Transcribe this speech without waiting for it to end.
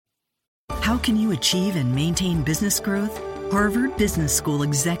How can you achieve and maintain business growth? Harvard Business School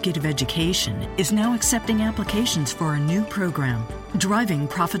Executive Education is now accepting applications for a new program, Driving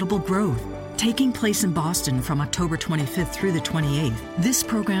Profitable Growth. Taking place in Boston from October 25th through the 28th, this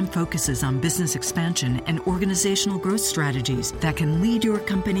program focuses on business expansion and organizational growth strategies that can lead your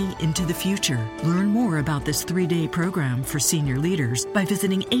company into the future. Learn more about this 3-day program for senior leaders by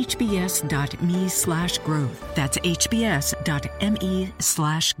visiting hbs.me/growth. That's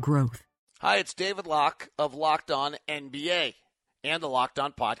hbs.me/growth. Hi, it's David Locke of Locked On NBA and the Locked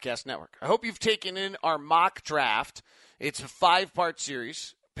On Podcast Network. I hope you've taken in our mock draft. It's a 5-part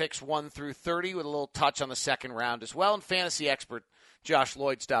series. Picks 1 through 30 with a little touch on the second round as well. And fantasy expert Josh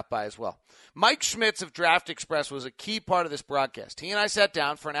Lloyd stopped by as well. Mike Schmitz of Draft Express was a key part of this broadcast. He and I sat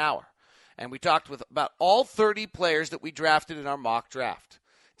down for an hour, and we talked with about all 30 players that we drafted in our mock draft.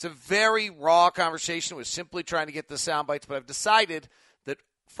 It's a very raw conversation. It was simply trying to get the sound bites, but I've decided that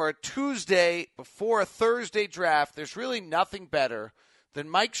for a Tuesday before a Thursday draft, there's really nothing better than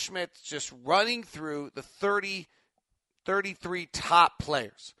Mike Schmitz just running through the 33 top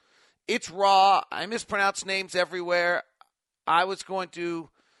players. It's raw. I mispronounce names everywhere. I was going to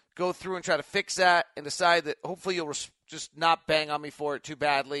go through and try to fix that and decide that hopefully you'll just not bang on me for it too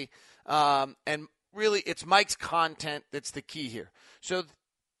badly. And really, it's Mike's content that's the key here. So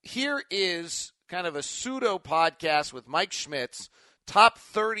here is kind of a pseudo podcast with Mike Schmitz, top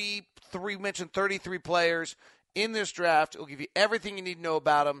 33, mentioned 33 players in this draft. It'll give you everything you need to know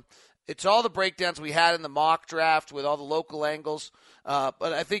about them. It's all the breakdowns we had in the mock draft with all the local angles, but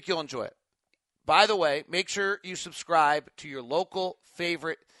I think you'll enjoy it. By the way, make sure you subscribe to your local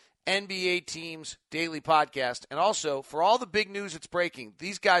favorite NBA team's daily podcast. And also, for all the big news that's breaking,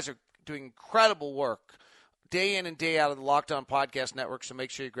 these guys are doing incredible work day in and day out on the Locked On Podcast Network, so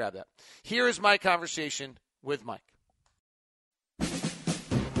make sure you grab that. Here is my conversation with Mike.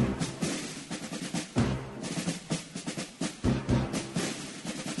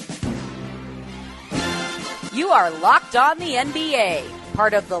 You are Locked On the NBA,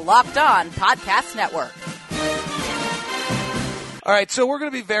 part of the Locked On Podcast Network. All right, so we're going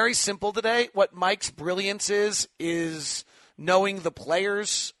to be very simple today. What Mike's brilliance is knowing the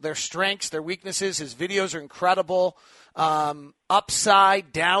players, their strengths, their weaknesses. His videos are incredible.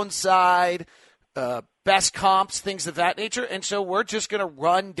 Upside, downside, best comps, things of that nature. And so we're just going to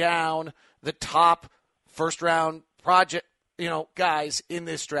run down the top first-round project, guys in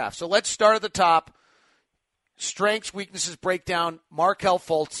this draft. So let's start at the top. Strengths, weaknesses, breakdown. Markelle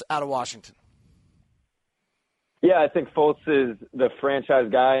Fultz out of Washington. Yeah, I think Fultz is the franchise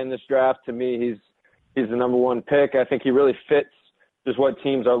guy in this draft. To me, he's the number one pick. I think he really fits just what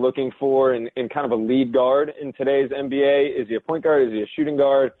teams are looking for in kind of a lead guard in today's NBA. Is he a point guard? Is he a shooting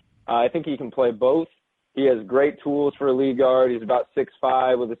guard? I think he can play both. He has great tools for a lead guard. He's about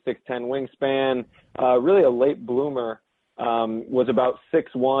 6'5" with a 6'10" wingspan. Really a late bloomer. Was about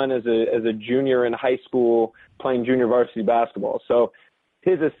 6'1" as a junior in high school playing junior varsity basketball. So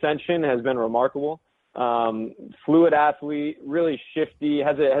his ascension has been remarkable. Fluid athlete, really shifty,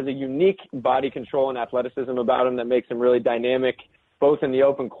 has a unique body control and athleticism about him that makes him really dynamic, both in the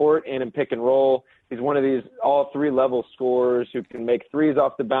open court and in pick and roll. He's one of these all three-level scorers who can make threes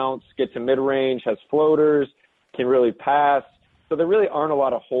off the bounce, get to mid-range, has floaters, can really pass. So there really aren't a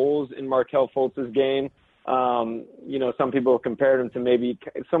lot of holes in Markelle Fultz's game. Some people have compared him to maybe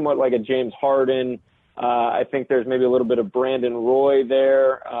somewhat like a James Harden. I think there's maybe a little bit of Brandon Roy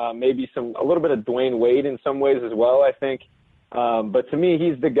there, maybe a little bit of Dwayne Wade in some ways as well, I think. But to me,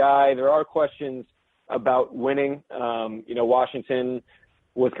 he's the guy. There are questions about winning. Washington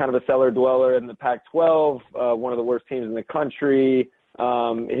was kind of a cellar dweller in the Pac-12, one of the worst teams in the country.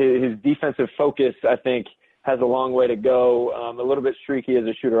 His defensive focus, I think, has a long way to go. A little bit streaky as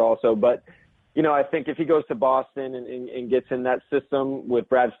a shooter also, but I think if he goes to Boston and gets in that system with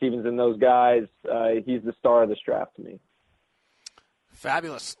Brad Stevens and those guys, he's the star of this draft to me.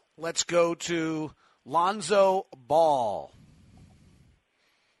 Fabulous. Let's go to Lonzo Ball.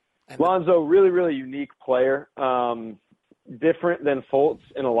 Lonzo, really, really unique player. Different than Fultz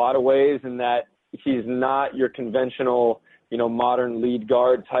in a lot of ways in that he's not your conventional, modern lead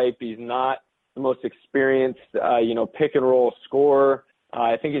guard type. He's not the most experienced, pick and roll scorer.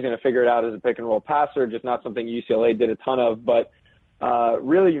 I think he's going to figure it out as a pick and roll passer, just not something UCLA did a ton of, but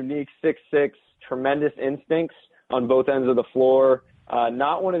really unique, 6'6", tremendous instincts on both ends of the floor.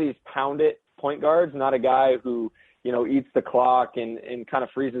 Not one of these pound it point guards, not a guy who, eats the clock and kind of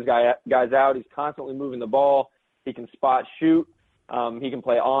freezes guys out. He's constantly moving the ball. He can spot shoot. He can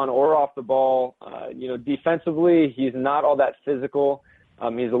play on or off the ball. Defensively, he's not all that physical.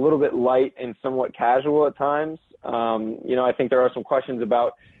 He's a little bit light and somewhat casual at times. I think there are some questions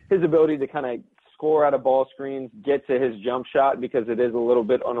about his ability to kind of score out of ball screens, get to his jump shot because it is a little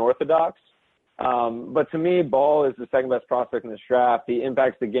bit unorthodox. But to me, Ball is the second best prospect in this draft. He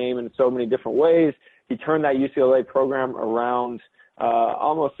impacts the game in so many different ways. He turned that UCLA program around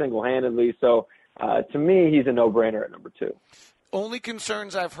almost single-handedly. So to me, he's a no-brainer at number 2. Only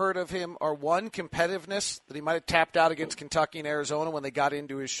concerns I've heard of him are, one, competitiveness, that he might have tapped out against Kentucky and Arizona when they got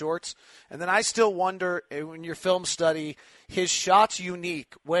into his shorts. And then I still wonder, in your film study, his shot's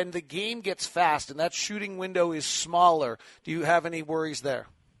unique. When the game gets fast and that shooting window is smaller, do you have any worries there?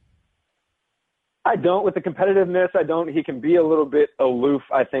 I don't. With the competitiveness, I don't. He can be a little bit aloof,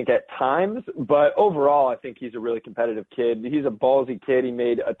 I think, at times. But overall, I think he's a really competitive kid. He's a ballsy kid. He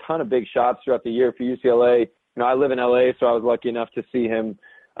made a ton of big shots throughout the year for UCLA. I live in LA, so I was lucky enough to see him,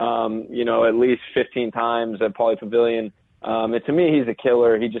 at least 15 times at Pauley Pavilion. And to me, he's a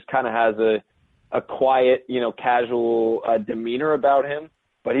killer. He just kind of has a quiet, casual demeanor about him,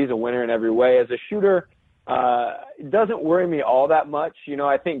 but he's a winner in every way. As a shooter, it doesn't worry me all that much.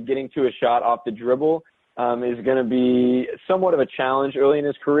 I think getting to a shot off the dribble is going to be somewhat of a challenge early in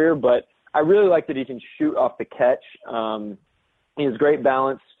his career, but I really like that he can shoot off the catch. He has great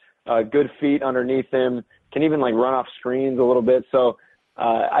balance, good feet underneath him, can even run off screens a little bit. So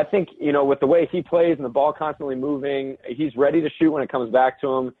I think, with the way he plays and the ball constantly moving, he's ready to shoot when it comes back to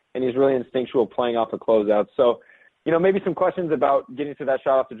him, and he's really instinctual playing off the closeout. So, maybe some questions about getting to that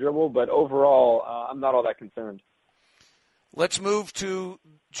shot off the dribble, but overall, I'm not all that concerned. Let's move to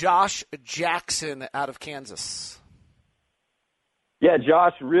Josh Jackson out of Kansas. Yeah,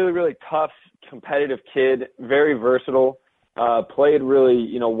 Josh, really, really tough, competitive kid, very versatile. Played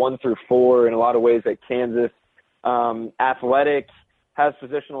really, 1 through 4 in a lot of ways at Kansas. Athletic, has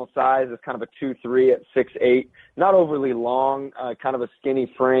positional size, is kind of a 2-3 at 6'8", not overly long, kind of a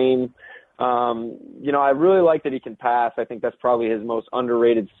skinny frame. I really like that he can pass. I think that's probably his most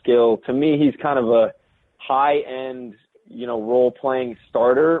underrated skill. To me, he's kind of a high-end, role-playing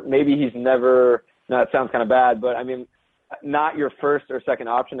starter. Maybe he's never, that sounds kind of bad, but not your first or second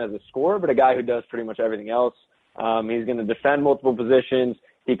option as a scorer, but a guy who does pretty much everything else. He's going to defend multiple positions.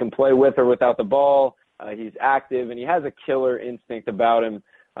 He can play with or without the ball. He's active, and he has a killer instinct about him.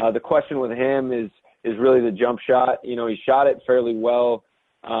 The question with him is really the jump shot. He shot it fairly well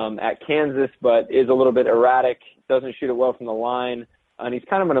at Kansas, but is a little bit erratic, doesn't shoot it well from the line, and he's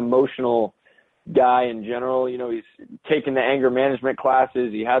kind of an emotional guy in general. He's taken the anger management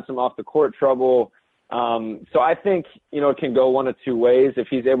classes. He had some off-the-court trouble. So I think, it can go one of two ways. If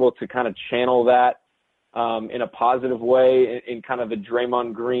he's able to kind of channel that in a positive way, in kind of a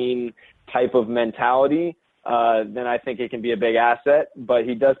Draymond Green type of mentality, then I think it can be a big asset. But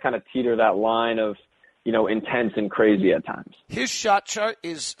he does kind of teeter that line of, intense and crazy at times. His shot chart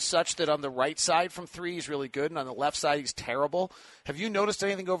is such that on the right side from 3, he's really good, and on the left side, he's terrible. Have you noticed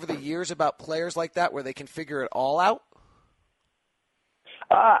anything over the years about players like that where they can figure it all out?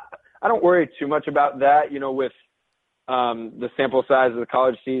 I don't worry too much about that, with the sample size of the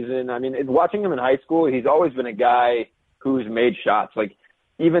college season. Watching him in high school, he's always been a guy who's made shots.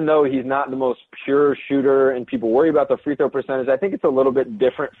 Even though he's not the most pure shooter and people worry about the free throw percentage, I think it's a little bit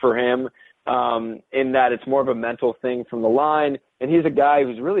different for him in that it's more of a mental thing from the line. And he's a guy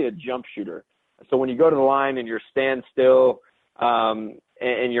who's really a jump shooter. So when you go to the line and you're stand still and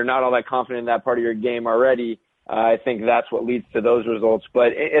you're not all that confident in that part of your game already, I think that's what leads to those results. But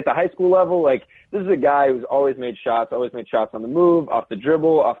at the high school level, this is a guy who's always made shots on the move, off the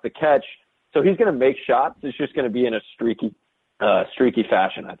dribble, off the catch. So he's going to make shots. It's just going to be in a streaky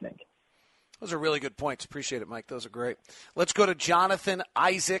fashion, I think. Those are really good points. Appreciate it, Mike. Those are great. Let's go to Jonathan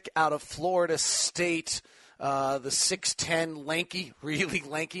Isaac out of Florida State. The 6'10", lanky, really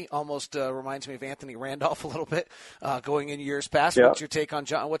lanky, almost reminds me of Anthony Randolph a little bit going in years past. Yep. What's your take on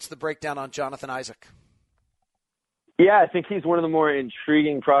what's the breakdown on Jonathan Isaac? Yeah, I think he's one of the more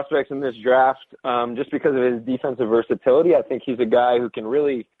intriguing prospects in this draft just because of his defensive versatility. I think he's a guy who can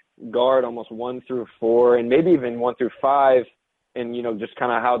really guard almost 1 through 4 and maybe even 1 through 5. And, just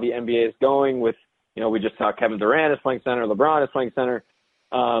kind of how the NBA is going with, we just saw Kevin Durant is playing center, LeBron is playing center.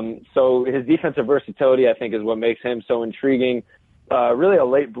 So his defensive versatility, I think, is what makes him so intriguing. Really a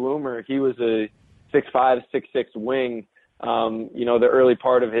late bloomer. He was a 6'5", 6'6" wing, the early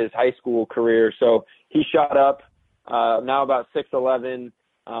part of his high school career. So he shot up, now about 6'11".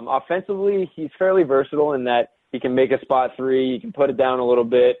 Offensively, he's fairly versatile in that he can make a spot 3, he can put it down a little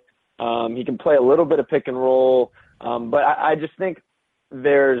bit, he can play a little bit of pick and roll. But I just think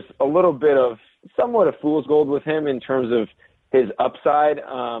there's a little bit of somewhat of fool's gold with him in terms of his upside.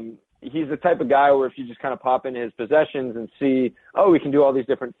 He's the type of guy where if you just kind of pop into his possessions and see, we can do all these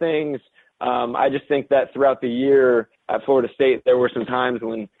different things. I just think that throughout the year at Florida State, there were some times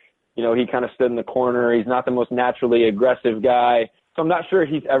when he kind of stood in the corner. He's not the most naturally aggressive guy. So I'm not sure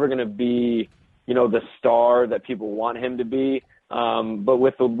he's ever going to be, the star that people want him to be. But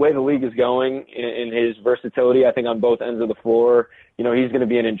with the way the league is going in his versatility, I think on both ends of the floor, he's going to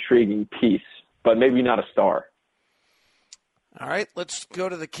be an intriguing piece, but maybe not a star. All right, let's go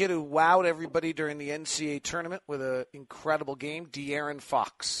to the kid who wowed everybody during the NCAA tournament with an incredible game, De'Aaron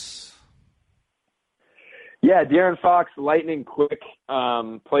Fox. Yeah, De'Aaron Fox, lightning quick,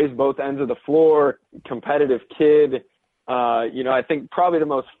 plays both ends of the floor, competitive kid. I think probably the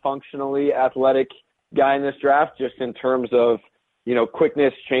most functionally athletic guy in this draft, just in terms of,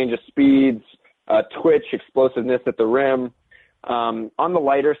 quickness, change of speeds, twitch, explosiveness at the rim. On the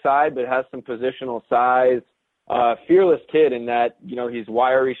lighter side, but has some positional size. Fearless kid in that, he's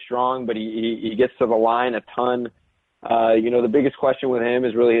wiry, strong, but he gets to the line a ton. The biggest question with him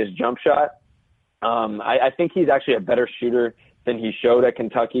is really his jump shot. I think he's actually a better shooter than he showed at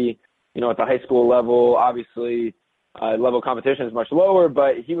Kentucky. At the high school level, obviously, level of competition is much lower,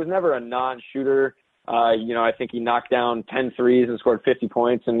 but he was never a non-shooter. I think he knocked down 10 threes and scored 50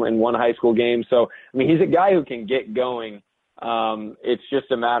 points in one high school game. So, he's a guy who can get going. It's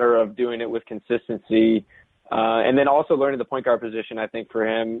just a matter of doing it with consistency. And then also learning the point guard position, I think, for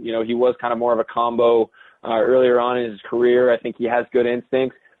him. He was kind of more of a combo earlier on in his career. I think he has good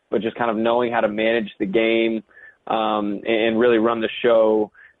instincts, but just kind of knowing how to manage the game and really run the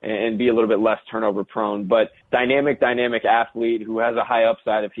show and be a little bit less turnover prone. But dynamic athlete who has a high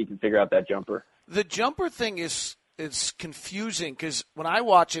upside if he can figure out that jumper. The jumper thing is confusing because when I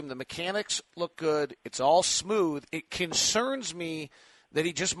watch him, the mechanics look good. It's all smooth. It concerns me that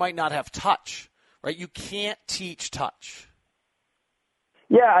he just might not have touch, right? You can't teach touch.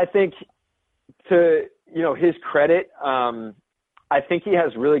 Yeah, I think to, his credit, I think he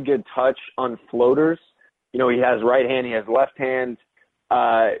has really good touch on floaters. He has right hand, he has left hand.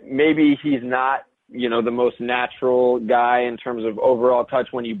 Maybe he's not, the most natural guy in terms of overall touch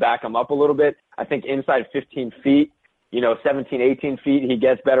when you back him up a little bit. I think inside 15 feet, 17, 18 feet, he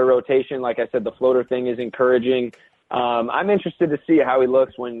gets better rotation. Like I said, the floater thing is encouraging. I'm interested to see how he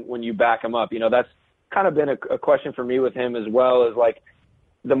looks when you back him up. That's kind of been a question for me with him as well, is like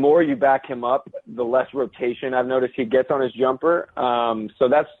the more you back him up, the less rotation I've noticed he gets on his jumper. So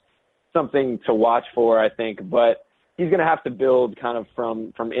that's something to watch for, I think. But he's going to have to build kind of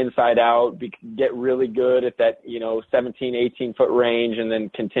from inside out, get really good at that, 17, 18-foot range, and then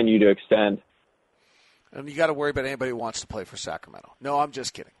continue to extend. And you got to worry about anybody who wants to play for Sacramento. No, I'm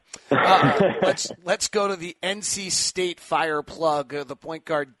just kidding. Let's go to the NC State fire plug, the point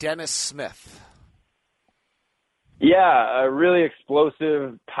guard Dennis Smith. Yeah, a really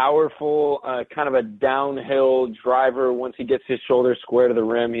explosive, powerful, kind of a downhill driver. Once he gets his shoulder square to the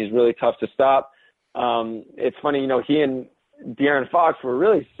rim, he's really tough to stop. It's funny, he and De'Aaron Fox were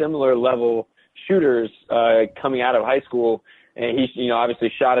really similar level shooters coming out of high school. And he, obviously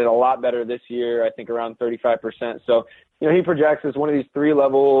shot it a lot better this year, I think around 35%. So, he projects as one of these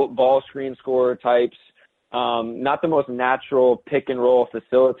 3-level ball screen scorer types. Not the most natural pick and roll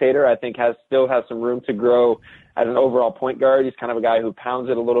facilitator. I think still has some room to grow as an overall point guard. He's kind of a guy who pounds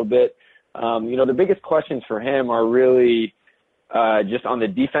it a little bit. The biggest questions for him are really just on the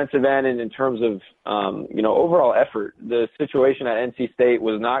defensive end and in terms of, overall effort. The situation at NC State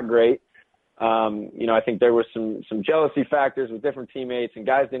was not great. I think there was some jealousy factors with different teammates, and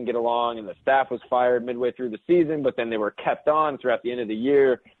guys didn't get along, and the staff was fired midway through the season, but then they were kept on throughout the end of the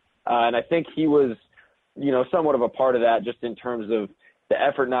year. And I think he was, somewhat of a part of that, just in terms of the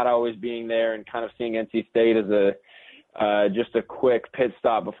effort not always being there and kind of seeing NC State as just a quick pit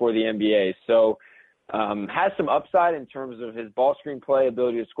stop before the NBA. So has some upside in terms of his ball screen play,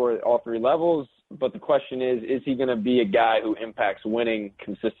 ability to score at all 3 levels. But the question is he going to be a guy who impacts winning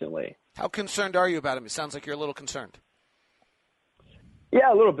consistently? How concerned are you about him? It sounds like you're a little concerned.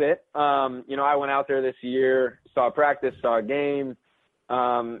 Yeah, a little bit. I went out there this year, saw a practice, saw a game.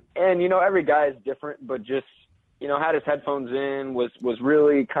 And, every guy is different, but just, had his headphones in, was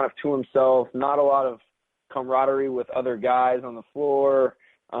really kind of to himself, not a lot of camaraderie with other guys on the floor.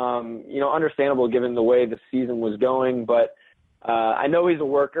 Understandable given the way the season was going, but I know he's a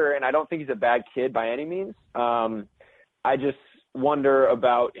worker, and I don't think he's a bad kid by any means. I just wonder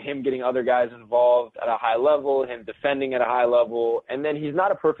about him getting other guys involved at a high level, him defending at a high level, and then he's not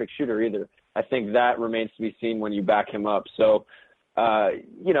a perfect shooter either. I think that remains to be seen when you back him up. So,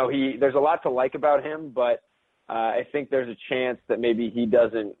 there's a lot to like about him, but I think there's a chance that maybe he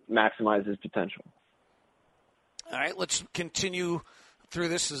doesn't maximize his potential. All right, let's continue through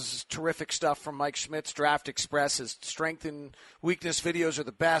this. This is terrific stuff from Mike Schmitz, Draft Express. His strength and weakness videos are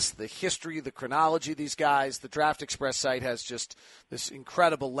the best. The history, the chronology of these guys. The Draft Express site has just this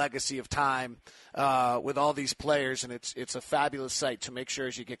incredible legacy of time with all these players, and it's a fabulous site to make sure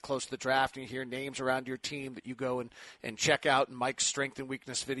as you get close to the draft and you hear names around your team that you go and check out. And Mike's strength and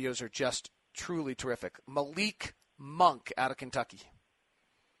weakness videos are just truly terrific. Malik Monk out of Kentucky.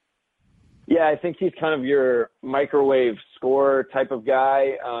 Yeah, I think he's kind of your microwave scorer type of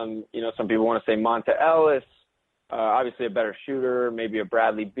guy. Some people want to say Monta Ellis, obviously a better shooter, maybe a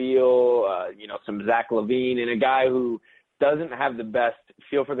Bradley Beal, some Zach LaVine, and a guy who doesn't have the best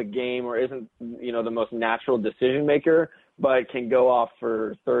feel for the game or isn't, the most natural decision maker, but can go off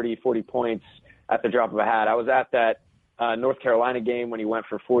for 30, 40 points at the drop of a hat. I was at that North Carolina game when he went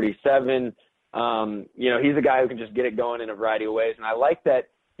for 47. He's a guy who can just get it going in a variety of ways, and I like that.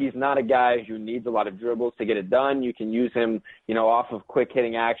 He's not a guy who needs a lot of dribbles to get it done. You can use him, off of quick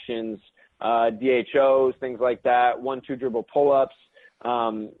hitting actions, DHOs, things like that, 1-2 dribble pull-ups.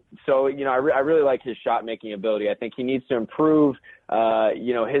 I really like his shot making ability. I think he needs to improve,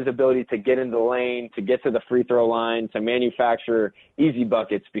 his ability to get into the lane, to get to the free throw line, to manufacture easy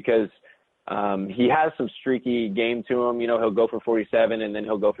buckets because he has some streaky game to him. He'll go for 47 and then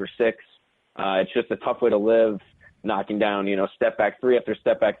he'll go for 6. It's just a tough way to live, knocking down, step back 3 after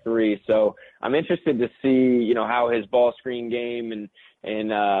step back 3. So I'm interested to see, how his ball screen game and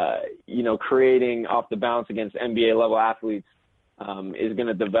creating off the bounce against NBA level athletes is going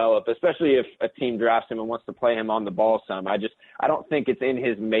to develop, especially if a team drafts him and wants to play him on the ball some. I don't think it's in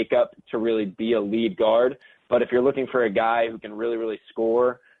his makeup to really be a lead guard, but if you're looking for a guy who can really, really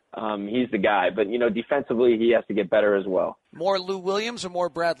score, he's the guy. But, defensively, he has to get better as well. More Lou Williams or more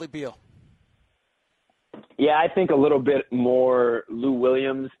Bradley Beal? Yeah, I think a little bit more Lou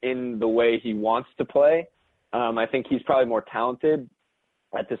Williams in the way he wants to play. I think he's probably more talented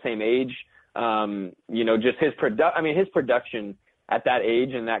at the same age. Just his production at that age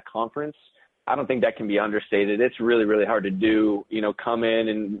in that conference, I don't think that can be understated. It's really, really hard to do, come in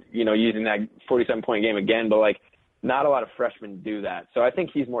and, using that 47-point game again, but not a lot of freshmen do that. So I think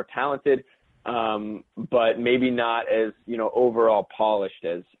he's more talented, but maybe not as, overall polished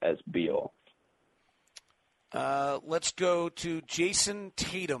as Beal. Let's go to Jason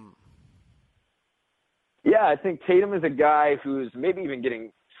Tatum. Yeah, I think Tatum is a guy who's maybe even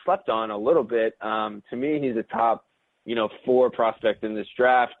getting slept on a little bit. To me, he's a top, 4 prospect in this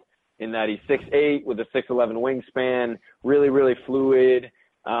draft in that he's 6'8" with a 6'11" wingspan, really, really fluid.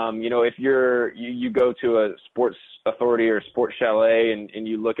 If you go to a sports authority or sports chalet and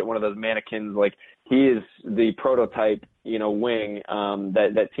you look at one of those mannequins, he is the prototype, wing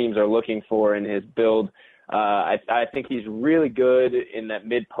that teams are looking for in his build. I think he's really good in that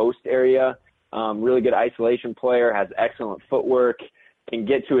mid-post area, really good isolation player, has excellent footwork, can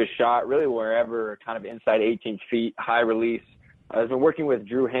get to his shot really wherever, kind of inside 18 feet, high release. I've been working with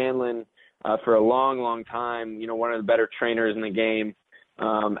Drew Hanlon for a long, long time, one of the better trainers in the game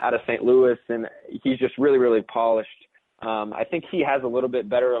out of St. Louis, and he's just really, really polished. I think he has a little bit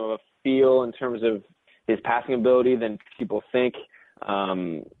better of a feel in terms of his passing ability than people think.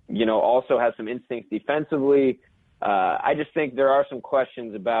 Also has some instincts defensively. I just think there are some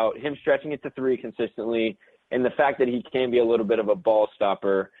questions about him stretching it to 3 consistently and the fact that he can be a little bit of a ball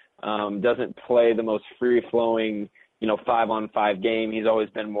stopper, doesn't play the most free-flowing, 5-on-5 game. He's always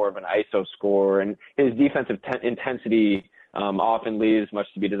been more of an ISO scorer, and his defensive intensity often leaves much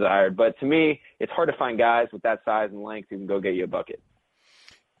to be desired. But to me, it's hard to find guys with that size and length who can go get you a bucket.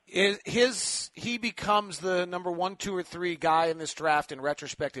 He becomes the number 1, 2, or 3 guy in this draft in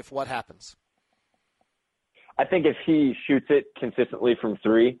retrospect if what happens? I think if he shoots it consistently from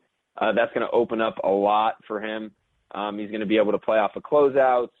 3, that's going to open up a lot for him. He's going to be able to play off of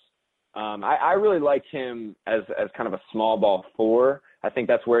closeouts. I really like him as kind of a small ball 4. I think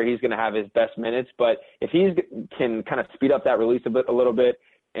that's where he's going to have his best minutes. But if he can kind of speed up that release a little bit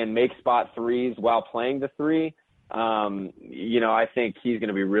and make spot 3s while playing the 3, I think he's going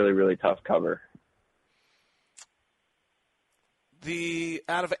to be really, really tough cover.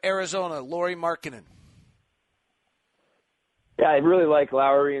 Out of Arizona, Lauri Markkanen. Yeah, I really like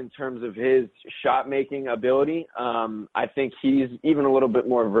Lauri in terms of his shot-making ability. I think he's even a little bit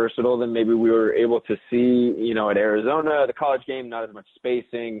more versatile than maybe we were able to see, at Arizona. The college game, not as much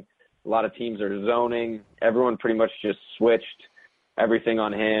spacing. A lot of teams are zoning. Everyone pretty much just switched everything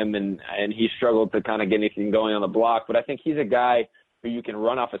on him, and he struggled to kind of get anything going on the block. But I think he's a guy who you can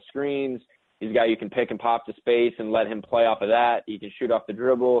run off of screens. He's a guy you can pick and pop to space and let him play off of that. He can shoot off the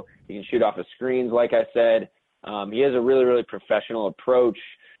dribble. He can shoot off of screens, like I said. He has a really, really professional approach,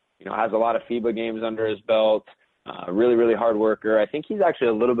 has a lot of FIBA games under his belt. Really, really hard worker. I think he's actually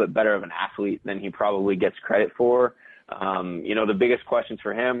a little bit better of an athlete than he probably gets credit for. The biggest questions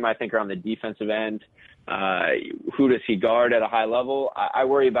for him, I think, are on the defensive end. Who does he guard at a high level? I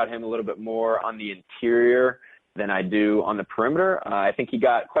worry about him a little bit more on the interior than I do on the perimeter. I think he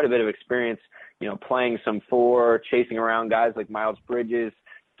got quite a bit of experience, playing some 4, chasing around guys like Miles Bridges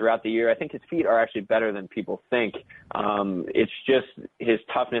throughout the year. I think his feet are actually better than people think. It's just his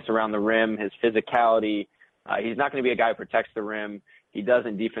toughness around the rim, his physicality. He's not going to be a guy who protects the rim. He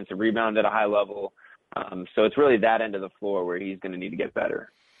doesn't defensive rebound at a high level. So it's really that end of the floor where he's going to need to get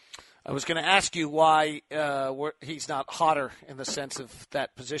better. I was going to ask you why he's not hotter in the sense of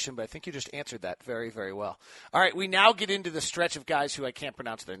that position, but I think you just answered that very, very well. All right, we now get into the stretch of guys who I can't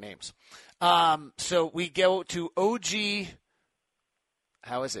pronounce their names. So we go to OG.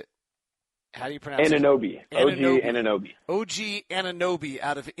 How is it? How do you pronounce Anunoby. it? OG Anunoby. OG Anunoby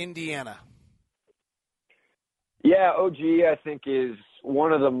out of Indiana. Yeah, OG I think is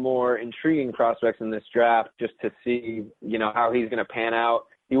one of the more intriguing prospects in this draft, just to see, how he's going to pan out.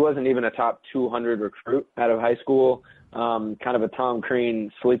 He wasn't even a top 200 recruit out of high school. Kind of a Tom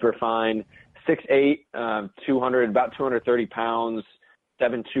Crean sleeper find. 6'8", about 230 pounds,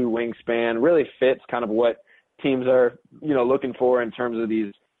 7'2" wingspan. Really fits kind of what teams are, looking for in terms of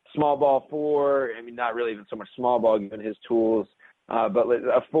these small ball 4. I mean, not really even so much small ball given his tools, but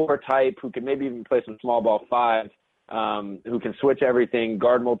a 4 type who could maybe even play some small ball 5, who can switch everything,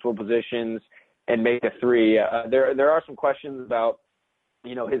 guard multiple positions, and make a 3. There are some questions about,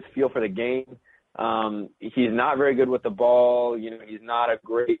 his feel for the game. He's not very good with the ball. He's not a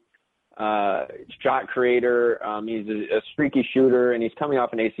great shot creator. He's a streaky shooter, and he's coming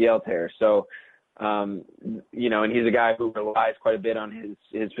off an ACL tear. So, and he's a guy who relies quite a bit on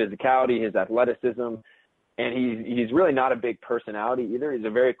his physicality, his athleticism, and he's really not a big personality either. He's a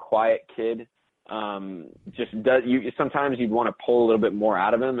very quiet kid. Sometimes you'd want to pull a little bit more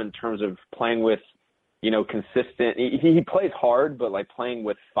out of him in terms of playing with, consistent. He plays hard, but like playing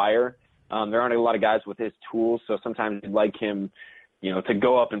with fire. There aren't a lot of guys with his tools, so sometimes you'd like him, to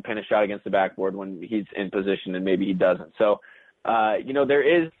go up and pin a shot against the backboard when he's in position, and maybe he doesn't. So, there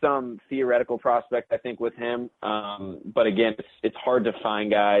is some theoretical prospect, I think, with him. But again, it's hard to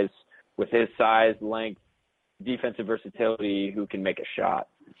find guys with his size, length, defensive versatility who can make a shot.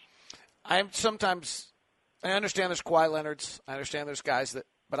 I understand there's Kawhi Leonards. I understand there's guys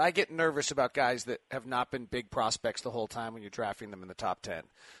but I get nervous about guys that have not been big prospects the whole time when you're drafting them in the top 10.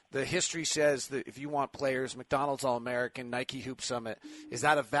 The history says that if you want players, McDonald's All-American, Nike Hoop Summit, is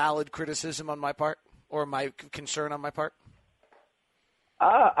that a valid criticism on my part or my concern on my part?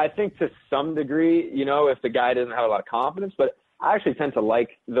 I think to some degree, if the guy doesn't have a lot of confidence, but I actually tend to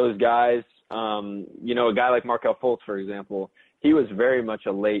like those guys. A guy like Markelle Fultz, for example, he was very much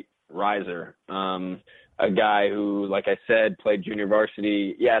a late riser. A guy who, like I said, played junior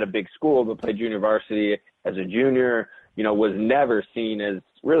varsity, at a big school, but played junior varsity as a junior, was never seen as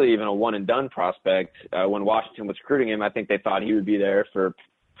really even a one-and-done prospect. When Washington was recruiting him, I think they thought he would be there for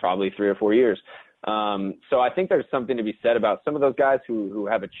probably 3 or 4 years. So I think there's something to be said about some of those guys who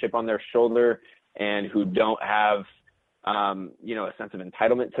have a chip on their shoulder and who don't have, a sense of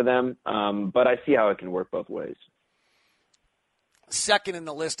entitlement to them. But I see how it can work both ways. Second in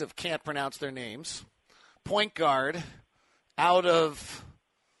the list of can't pronounce their names, point guard out of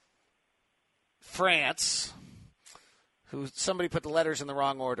France, who somebody put the letters in the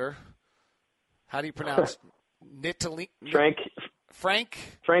wrong order. How do you pronounce Frank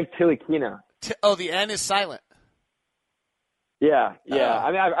Ntilikina. The N is silent. Yeah.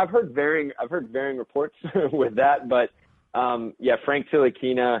 I mean, I've heard varying reports with that, but Frank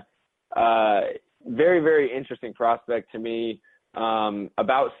Ntilikina, very, very interesting prospect to me.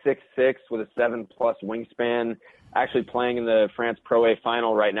 About 6'6" with a 7+ wingspan, actually playing in the France Pro A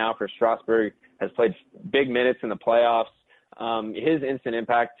final right now for Strasbourg, has played big minutes in the playoffs. His instant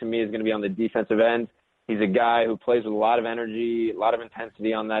impact to me is going to be on the defensive end. He's a guy who plays with a lot of energy, a lot of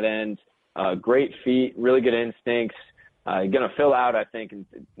intensity on that end, great feet, really good instincts, going to fill out, I think, and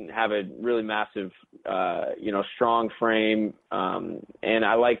have a really massive, strong frame. And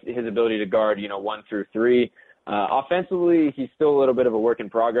I like his ability to guard, 1 through 3. Offensively, he's still a little bit of a work in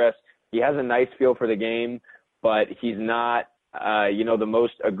progress. He has a nice feel for the game, but he's not, the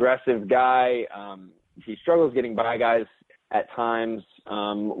most aggressive guy. He struggles getting by guys at times,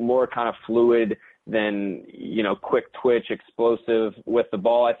 more kind of fluid than, quick twitch, explosive with the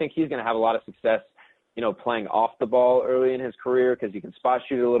ball. I think he's going to have a lot of success, playing off the ball early in his career because he can spot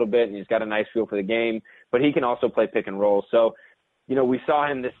shoot a little bit and he's got a nice feel for the game, but he can also play pick and roll. So, we saw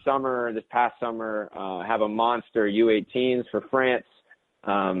him this past summer, have a monster U18s for France.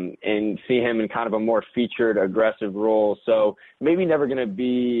 and see him in kind of a more featured, aggressive role. So maybe never going to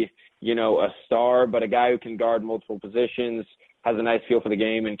be, a star, but a guy who can guard multiple positions, has a nice feel for the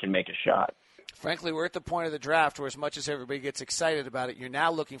game, and can make a shot. Frankly, we're at the point of the draft where as much as everybody gets excited about it, you're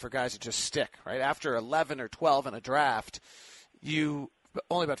now looking for guys that just stick, right? After 11 or 12 in a draft,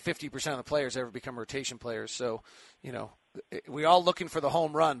 only about 50% of the players ever become rotation players. So, we're all looking for the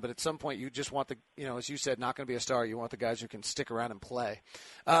home run, but at some point you just want as you said, not going to be a star. You want the guys who can stick around and play.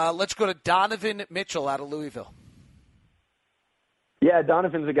 Let's go to Donovan Mitchell out of Louisville. Yeah,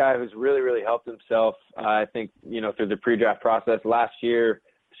 Donovan's a guy who's really, really helped himself. I think, through the pre-draft process last year,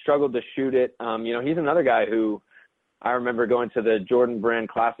 struggled to shoot it. He's another guy who I remember going to the Jordan Brand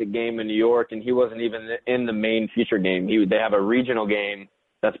Classic game in New York, and he wasn't even in the main feature game. They have a regional game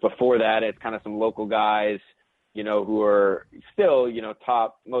that's before that. It's kind of some local guys, who are still,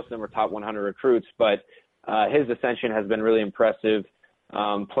 top. Most of them are top 100 recruits, but his ascension has been really impressive.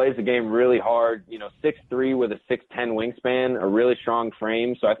 Plays the game really hard, 6'3" with a 6'10" wingspan, a really strong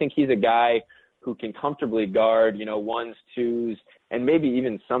frame. So I think he's a guy who can comfortably guard, ones, twos, and maybe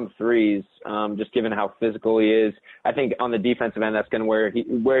even some threes, just given how physical he is. I think on the defensive end, that's going to where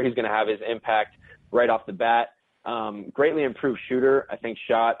he's going to have his impact right off the bat. Greatly improved shooter. I think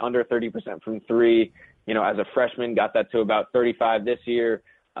shot under 30% from three, as a freshman, got that to about 35 this year.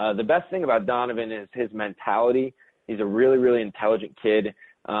 The best thing about Donovan is his mentality. He's a really, really intelligent kid.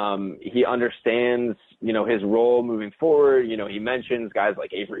 He understands, his role moving forward. He mentions guys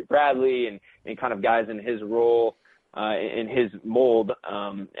like Avery Bradley and kind of guys in his role, in his mold.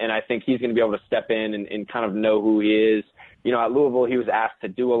 And I think he's going to be able to step in and kind of know who he is. At Louisville, he was asked to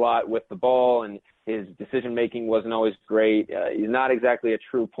do a lot with the ball, and his decision-making wasn't always great. He's not exactly a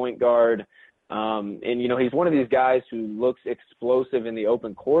true point guard. And he's one of these guys who looks explosive in the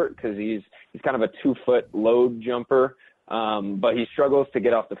open court because he's kind of a 2-foot load jumper. But he struggles to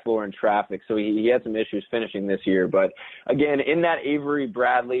get off the floor in traffic. So he had some issues finishing this year. But again, in that Avery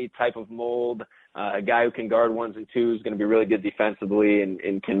Bradley type of mold, a guy who can guard ones and twos, is going to be really good defensively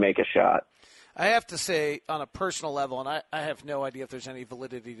and can make a shot. I have to say, on a personal level, and I have no idea if there's any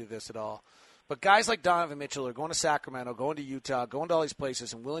validity to this at all, but guys like Donovan Mitchell are going to Sacramento, going to Utah, going to all these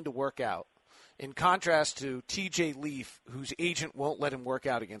places and willing to work out, in contrast to TJ Leaf, whose agent won't let him work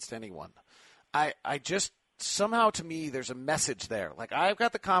out against anyone. I just, somehow to me, there's a message there. Like, I've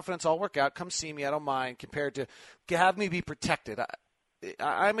got the confidence, I'll work out, come see me, I don't mind, compared to have me be protected.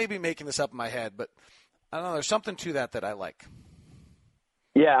 I may be making this up in my head, but I don't know, there's something to that I like.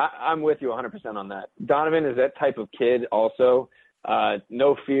 Yeah, I'm with you 100% on that. Donovan is that type of kid also.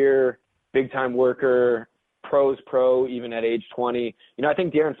 No fear, big-time worker, pro's pro, even at age 20. I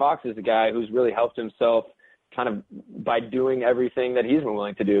think De'Aaron Fox is a guy who's really helped himself kind of by doing everything that he's been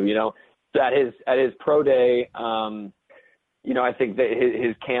willing to do. At his pro day, I think that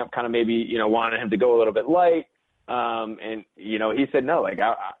his camp kind of maybe, wanted him to go a little bit light. And he said, no,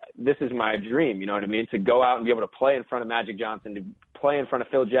 this is my dream, you know what I mean? To go out and be able to play in front of Magic Johnson, to play in front of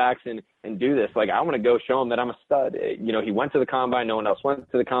Phil Jackson and do this. I want to go show him that I'm a stud. He went to the combine. No one else went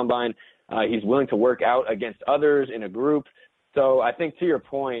to the combine. He's willing to work out against others in a group. So I think to your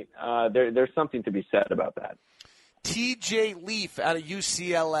point, there's something to be said about that. TJ Leaf out of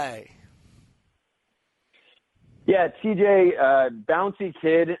UCLA. Yeah, TJ, bouncy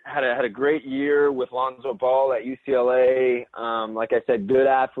kid, had a great year with Lonzo Ball at UCLA. Like I said, good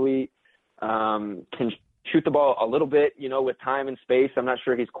athlete, can shoot the ball a little bit, with time and space. I'm not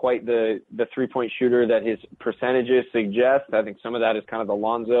sure he's quite the 3-point shooter that his percentages suggest. I think some of that is kind of the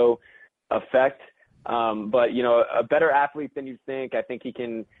Lonzo effect. But, a better athlete than you think. I think he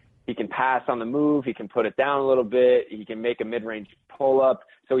can pass on the move. He can put it down a little bit. He can make a mid-range pull-up.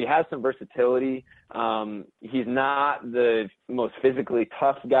 So he has some versatility. He's not the most physically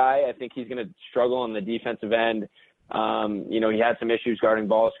tough guy. I think he's going to struggle on the defensive end. He had some issues guarding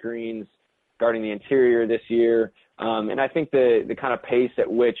ball screens, guarding the interior this year. And I think the kind of pace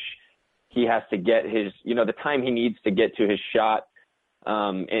at which he has to get his, the time he needs to get to his shot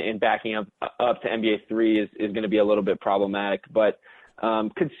and backing up to NBA 3 is going to be a little bit problematic. But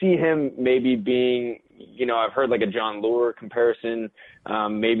could see him maybe being, I've heard like a John Lure comparison.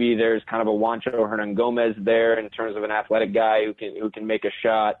 Maybe there's kind of a Juancho Hernangomez there in terms of an athletic guy who can make a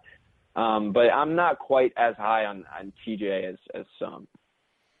shot. But I'm not quite as high on TJ as some.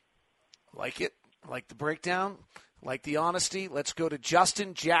 Like it, like the breakdown, like the honesty. Let's go to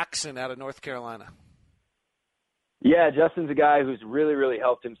Justin Jackson out of North Carolina. Yeah, Justin's a guy who's really, really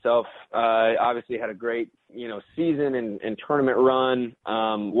helped himself. Obviously had a great, season and tournament run.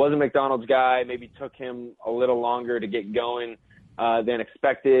 Was a McDonald's guy. Maybe took him a little longer to get going than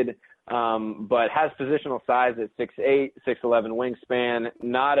expected. but has positional size at 6'8", 6'11" wingspan,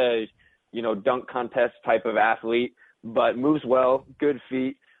 not a, dunk contest type of athlete, but moves well, good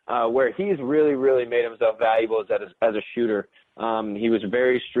feet. Where he's really, really made himself valuable is as a shooter. He was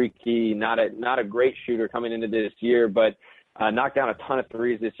very streaky, not a great shooter coming into this year, but knocked down a ton of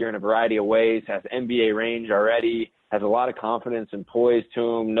threes this year in a variety of ways, has NBA range already, has a lot of confidence and poise to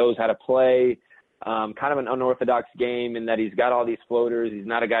him, knows how to play. Kind of an unorthodox game in that he's got all these floaters. He's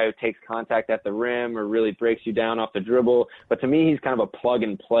not a guy who takes contact at the rim or really breaks you down off the dribble. But to me, he's kind of a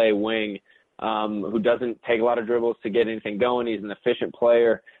plug-and-play wing who doesn't take a lot of dribbles to get anything going. He's an efficient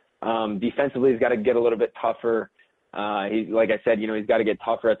player. Defensively, he's got to get a little bit tougher. Like I said, he's got to get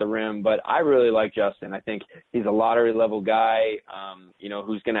tougher at the rim. But I really like Justin. I think he's a lottery-level guy,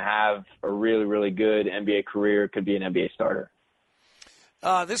 who's going to have a really, really good NBA career, could be an NBA starter.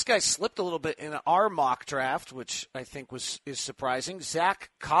 This guy slipped a little bit in our mock draft, which I think is surprising. Zach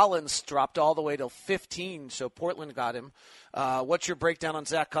Collins dropped all the way to 15, so Portland got him. What's your breakdown on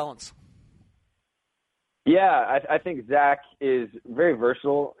Zach Collins? Yeah, I think Zach is very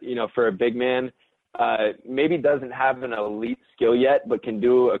versatile, for a big man. Maybe doesn't have an elite skill yet, but can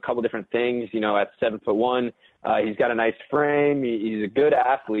do a couple different things, at 7'1". He's got a nice frame. He's a good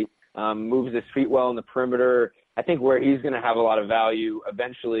athlete, moves his feet well in the perimeter. I think where he's going to have a lot of value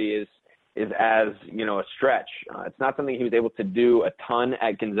eventually is as, a stretch. It's not something he was able to do a ton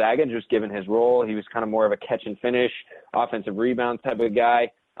at Gonzaga, just given his role. He was kind of more of a catch and finish, offensive rebound type of guy.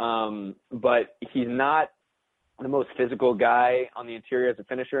 But he's not the most physical guy on the interior as a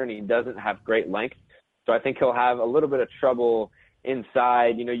finisher, and he doesn't have great length. So I think he'll have a little bit of trouble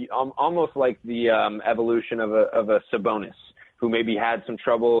inside, almost like the evolution of a Sabonis, who maybe had some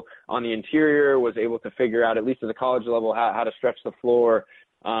trouble on the interior, was able to figure out, at least at the college level, how to stretch the floor.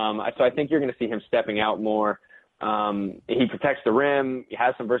 So I think you're going to see him stepping out more. He protects the rim. He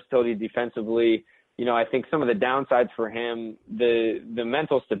has some versatility defensively. I think some of the downsides for him, the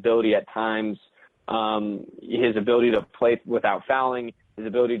mental stability at times, his ability to play without fouling, his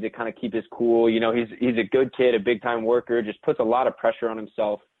ability to kind of keep his cool. He's a good kid, a big-time worker, just puts a lot of pressure on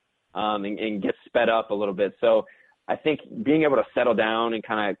himself and gets sped up a little bit. So I think being able to settle down and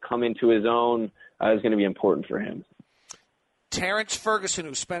kind of come into his own is going to be important for him. Terrence Ferguson,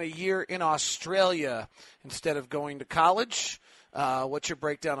 who spent a year in Australia instead of going to college. What's your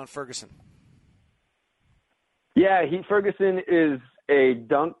breakdown on Ferguson? Yeah, Ferguson is a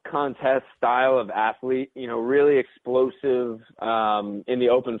dunk contest style of athlete, really explosive in the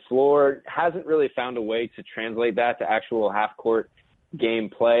open floor. Hasn't really found a way to translate that to actual half-court game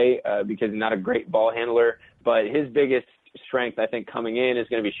play because he's not a great ball handler. But his biggest strength, I think, coming in is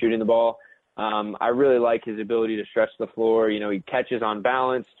going to be shooting the ball. I really like his ability to stretch the floor. He catches on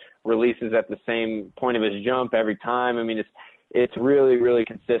balance, releases at the same point of his jump every time. I mean, it's really, really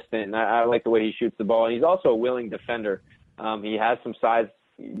consistent. And I like the way he shoots the ball. And he's also a willing defender. He has some size,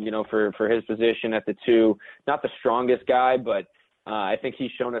 for his position at the 2. Not the strongest guy, but I think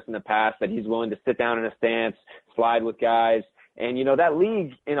he's shown us in the past that he's willing to sit down in a stance, slide with guys. And, that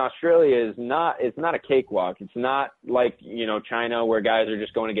league in Australia it's not a cakewalk. It's not like, China where guys are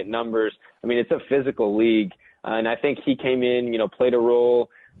just going to get numbers. I mean, it's a physical league. And I think he came in, played a role,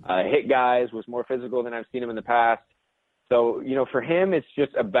 hit guys, was more physical than I've seen him in the past. So, for him, it's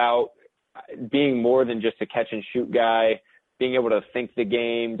just about being more than just a catch and shoot guy, being able to think the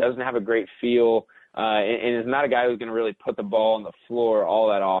game, doesn't have a great feel, and is not a guy who's going to really put the ball on the floor all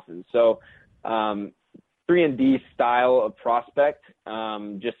that often. So, 3-and-D style of prospect,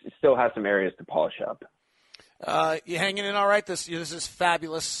 just still has some areas to polish up. You hanging in all right? This is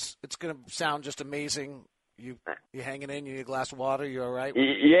fabulous. It's going to sound just amazing. You hanging in? You need a glass of water? You all right?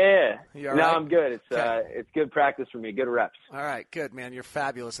 Yeah. You all right? I'm good. Okay. It's good practice for me. Good reps. All right. Good, man. You're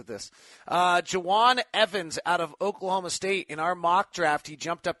fabulous at this. Jawan Evans out of Oklahoma State. In our mock draft, he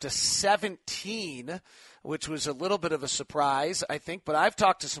jumped up to 17, which was a little bit of a surprise, I think. But I've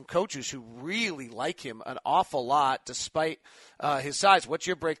talked to some coaches who really like him an awful lot despite his size. What's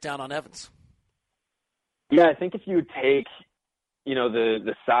your breakdown on Evans? Yeah, I think if you take,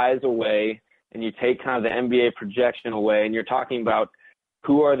 the size away, and you take kind of the NBA projection away, and you're talking about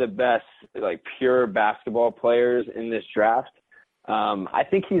who are the best, pure basketball players in this draft, I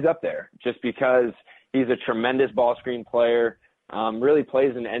think he's up there just because he's a tremendous ball screen player, really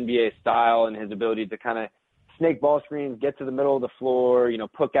plays an NBA style, and his ability to kind of snake ball screens, get to the middle of the floor,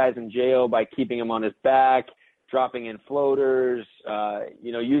 put guys in jail by keeping him on his back, dropping in floaters,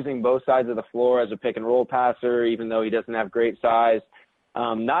 using both sides of the floor as a pick and roll passer, even though he doesn't have great size.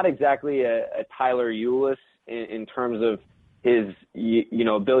 Not exactly a Tyler Ulis in terms of his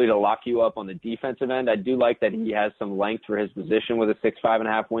ability to lock you up on the defensive end. I do like that he has some length for his position with a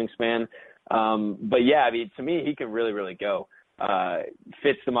 6'5.5" wingspan. But yeah, I mean, to me, he can really, really go.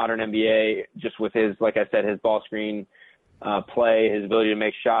 Fits the modern NBA just with his, like I said, his ball screen play, his ability to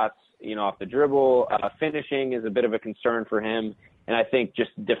make shots, off the dribble. Finishing is a bit of a concern for him. And I think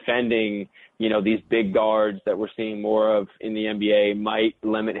just defending, these big guards that we're seeing more of in the NBA might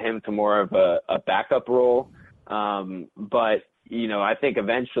limit him to more of a backup role. But I think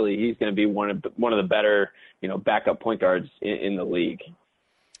eventually he's going to be one of the better, backup point guards in the league.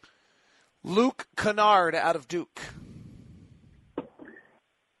 Luke Kennard out of Duke.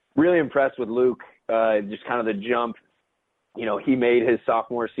 Really impressed with Luke. Just kind of the jump, he made his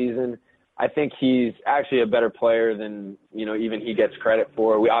sophomore season. I think he's actually a better player than, even he gets credit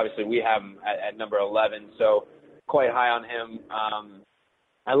for. We have him at number 11, so quite high on him.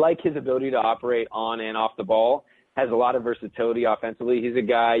 I like his ability to operate on and off the ball. Has a lot of versatility offensively. He's a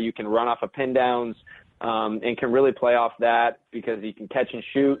guy you can run off of pin downs and can really play off that because he can catch and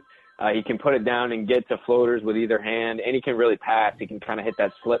shoot. He can put it down and get to floaters with either hand, and he can really pass. He can kind of hit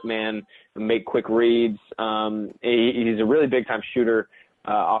that slip man and make quick reads. He's a really big-time shooter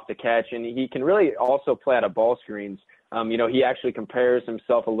off the catch, and he can really also play out of ball screens. He actually compares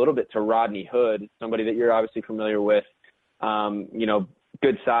himself a little bit to Rodney Hood, somebody that you're obviously familiar with.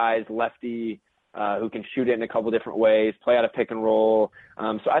 Good size, lefty, who can shoot it in a couple different ways, play out of pick and roll.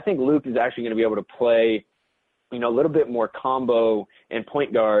 So I think Luke is actually going to be able to play a little bit more combo and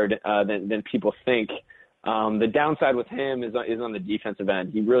point guard than people think. The downside with him is on the defensive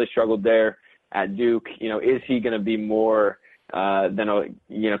end. He really struggled there at Duke. Is he going to be more than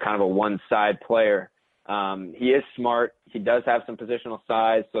kind of a one-side player? He is smart. He does have some positional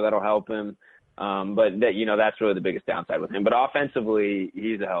size, so that'll help him. But that's really the biggest downside with him. But offensively,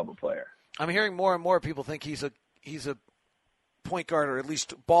 he's a hell of a player. I'm hearing more and more people think he's a point guard or at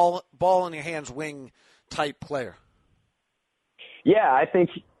least ball in your hands wing type player. Yeah, I think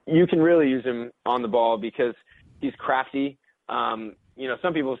you can really use him on the ball because he's crafty.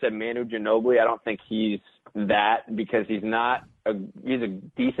 Some people have said Manu Ginobili. I don't think he's that because he's a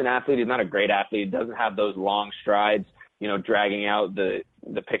decent athlete. He's not a great athlete. He doesn't have those long strides, dragging out the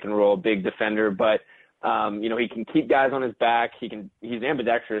pick and roll, big defender. But, he can keep guys on his back. He's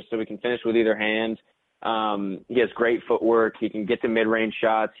ambidextrous, so he can finish with either hand. He has great footwork. He can get to mid-range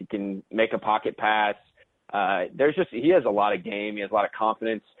shots. He can make a pocket pass. He has a lot of game. He has a lot of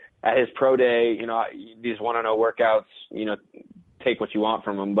confidence. At his pro day, these 1-0 workouts, take what you want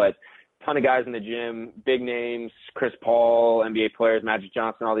from him. But a ton of guys in the gym, big names, Chris Paul, NBA players, Magic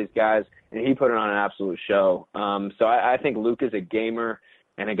Johnson, all these guys, and he put it on an absolute show. So I think Luke is a gamer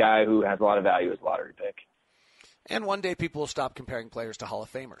and a guy who has a lot of value as a lottery pick. And one day people will stop comparing players to Hall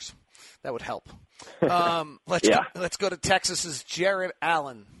of Famers. That would help. Let's go to Texas's Jarrett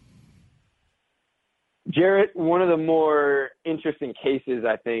Allen. Jarrett, one of the more interesting cases,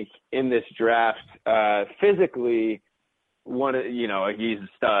 I think, in this draft. Physically, he's a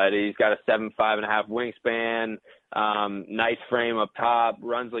stud. He's got a 7'5.5" wingspan, nice frame up top,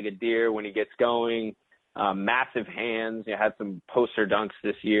 runs like a deer when he gets going, massive hands. He had some poster dunks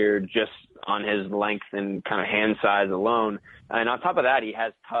this year just on his length and kind of hand size alone. And on top of that, he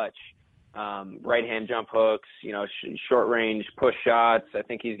has touch. Right-hand jump hooks, short range push shots. I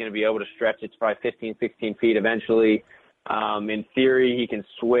think he's going to be able to stretch it to probably 15, 16 feet eventually. In theory, he can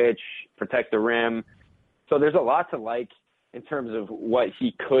switch, protect the rim. So there's a lot to like in terms of what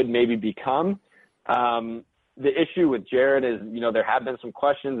he could maybe become. The issue with Jarrett is, there have been some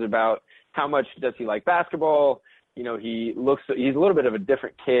questions about how much does he like basketball. He's a little bit of a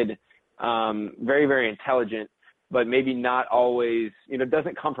different kid, very, very intelligent, but maybe not always,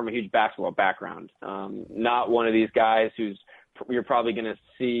 doesn't come from a huge basketball background. Not one of these guys you're probably going to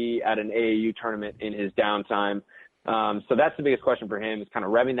see at an AAU tournament in his downtime. So that's the biggest question for him is kind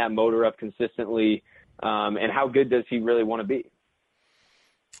of revving that motor up consistently. And how good does he really want to be?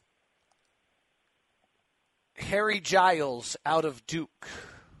 Harry Giles out of Duke.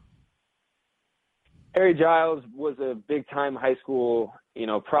 Harry Giles was a big-time high school,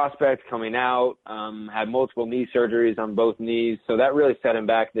 prospect coming out, had multiple knee surgeries on both knees. So that really set him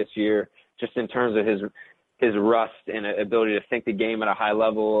back this year just in terms of his rust and ability to think the game at a high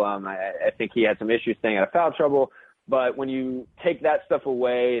level. I think he had some issues staying out of foul trouble. But when you take that stuff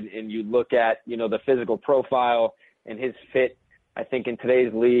away and you look at, the physical profile and his fit, I think in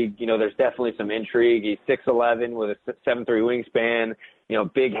today's league, there's definitely some intrigue. He's 6'11" with a 7'3" wingspan,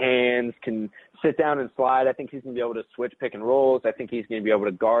 big hands, can sit down and slide. I think he's going to be able to switch pick and rolls. I think he's going to be able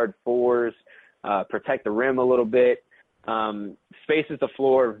to guard fours, protect the rim a little bit, spaces the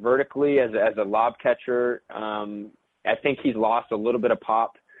floor vertically as a lob catcher. I think he's lost a little bit of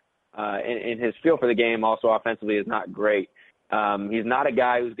pop, and his feel for the game also offensively is not great. He's not a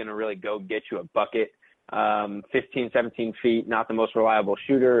guy who's going to really go get you a bucket. 15, 17 feet, not the most reliable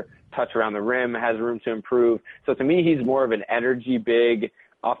shooter, touch around the rim, has room to improve. So to me, he's more of an energy big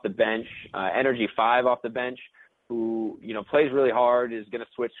off the bench, energy 5 off the bench, who, plays really hard, is going to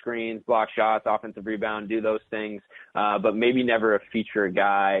switch screens, block shots, offensive rebound, do those things, but maybe never a feature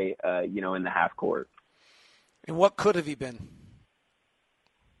guy, in the half court. And what could have he been?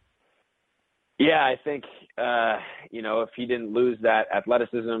 Yeah, I think, if he didn't lose that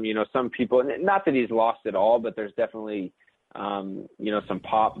athleticism, some people, not that he's lost it all, but there's definitely, some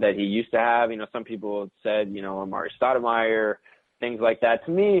pop that he used to have. Some people have said, Amari Stoudemire, things like that.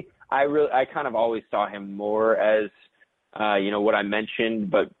 To me, I kind of always saw him more as, what I mentioned,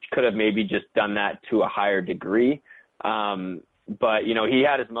 but could have maybe just done that to a higher degree. But, he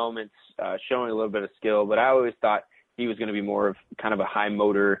had his moments showing a little bit of skill, but I always thought he was going to be more of kind of a high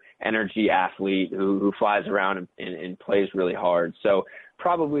motor energy athlete who flies around and plays really hard. So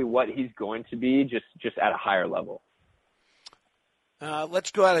probably what he's going to be, just at a higher level.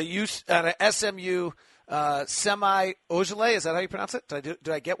 Let's go out of SMU, Semi Ojeleye. Is that how you pronounce it? Did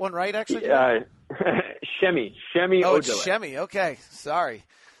I get one right, actually? Shemi Oh, Ojeleye. It's Shemi. Okay. Sorry.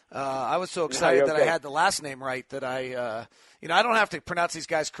 I was so excited that I had the last name right that I don't have to pronounce these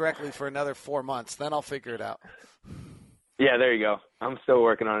guys correctly for another 4 months. Then I'll figure it out. Yeah, there you go. I'm still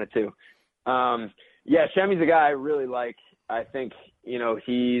working on it too. Shemi's a guy I really like. I think,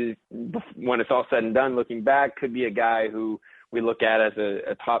 he, when it's all said and done, looking back, could be a guy who we look at as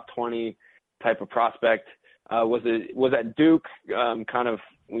a top 20 type of prospect. Was at Duke, kind of,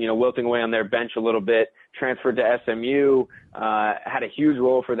 wilting away on their bench a little bit, transferred to SMU, had a huge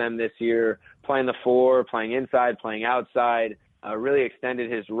role for them this year, playing the 4, playing inside, playing outside, really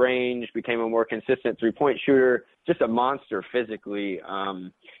extended his range, became a more consistent three-point shooter, just a monster physically,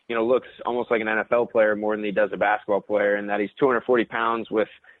 looks almost like an NFL player more than he does a basketball player, and that he's 240 pounds with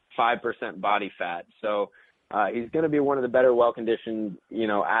 5% body fat. So he's going to be one of the better, well-conditioned,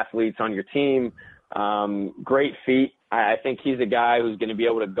 athletes on your team. Great feet. I think he's a guy who's going to be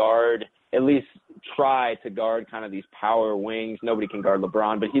able to guard, at least try to guard kind of these power wings. Nobody can guard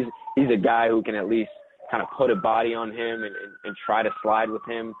LeBron, but he's a guy who can at least kind of put a body on him and try to slide with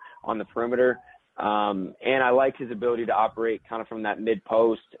him on the perimeter. And I like his ability to operate kind of from that mid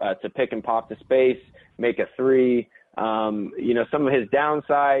post, to pick and pop to space, make a 3. Some of his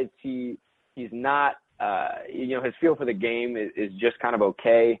downsides, he's not, his feel for the game is just kind of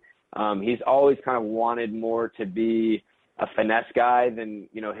okay. He's always kind of wanted more to be a finesse guy than,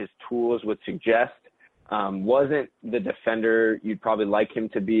 his tools would suggest. Wasn't the defender you'd probably like him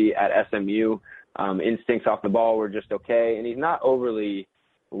to be at SMU. Instincts off the ball were just okay. And he's not overly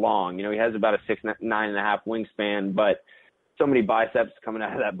long. He has about a 6'9.5" wingspan, but so many biceps coming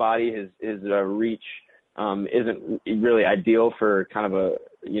out of that body. His reach isn't really ideal for kind of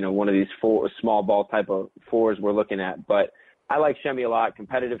a, one of these small ball type of 4s we're looking at. But I like Shemi a lot.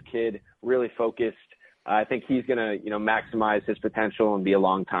 Competitive kid, really focused. I think he's going to, maximize his potential and be a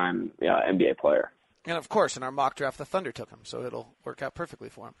long-time NBA player. And, of course, in our mock draft, the Thunder took him, so it'll work out perfectly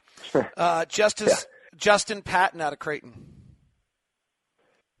for him. Sure. Justin Patton out of Creighton.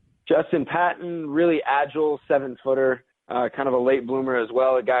 Justin Patton, really agile 7-footer, kind of a late bloomer as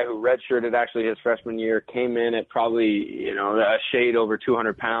well, a guy who redshirted actually his freshman year, came in at probably, a shade over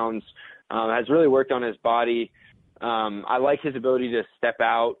 200 pounds, has really worked on his body. I like his ability to step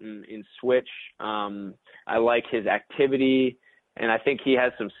out and switch. I like his activity, and I think he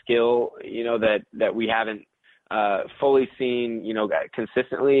has some skill, that we haven't fully seen,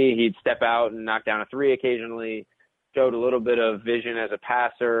 consistently. He'd step out and knock down a 3 occasionally, showed a little bit of vision as a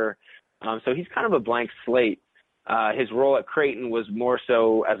passer. So he's kind of a blank slate. His role at Creighton was more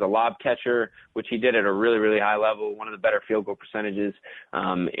so as a lob catcher, which he did at a really, really high level, one of the better field goal percentages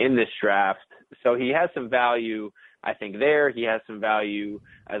in this draft. So he has some value, I think, there. He has some value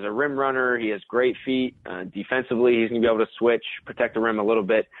as a rim runner. He has great feet. Defensively, he's going to be able to switch, protect the rim a little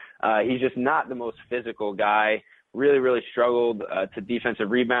bit. He's just not the most physical guy. Really, really struggled to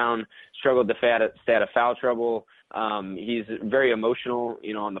defensive rebound, struggled to stay out of foul trouble. He's very emotional,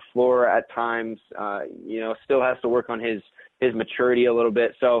 on the floor at times, still has to work on his maturity a little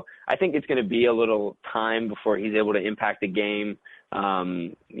bit. So I think it's going to be a little time before he's able to impact the game, at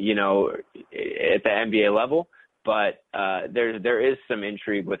the NBA level. But there is some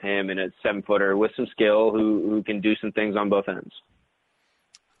intrigue with him, and a 7-footer with some skill who can do some things on both ends.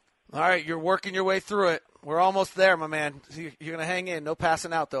 All right, you're working your way through it. We're almost there, my man. You're going to hang in. No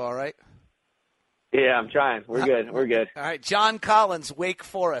passing out, though, all right? Yeah, I'm trying. We're good. We're good. All right, John Collins, Wake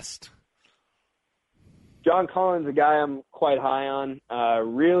Forest. John Collins, a guy I'm quite high on,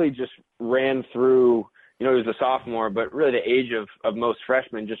 really just ran through, he was a sophomore, but really the age of most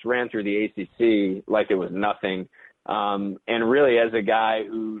freshmen, just ran through the ACC like it was nothing. And really as a guy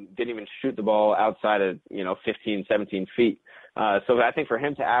who didn't even shoot the ball outside of, 15, 17 feet. So I think for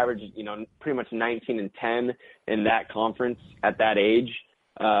him to average, pretty much 19 and 10 in that conference at that age,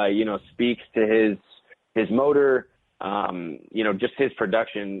 speaks to his motor, just his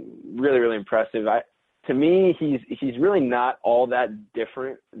production, really, really impressive. To me, he's really not all that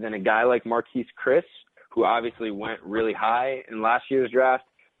different than a guy like Marquise Chriss, who obviously went really high in last year's draft.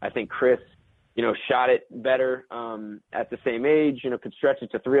 I think Chriss, shot it better at the same age, could stretch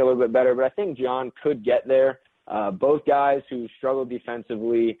it to three a little bit better. But I think John could get there. Both guys who struggled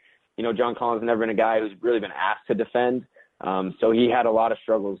defensively, John Collins has never been a guy who's really been asked to defend. So he had a lot of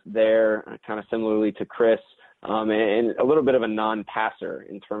struggles there, kind of similarly to Chriss, and a little bit of a non-passer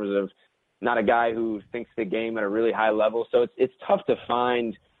in terms of not a guy who thinks the game at a really high level. So it's tough to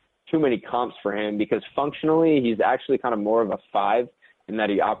find too many comps for him because functionally he's actually kind of more of a 5 in that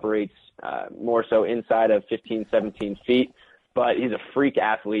he operates more so inside of 15, 17 feet. But he's a freak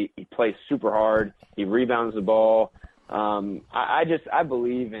athlete. He plays super hard. He rebounds the ball. I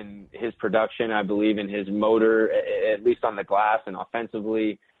believe in his production. I believe in his motor, at least on the glass and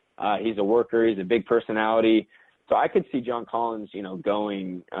offensively. He's a worker. He's a big personality. So I could see John Collins,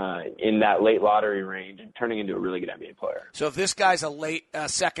 going in that late lottery range and turning into a really good NBA player. So if this guy's a late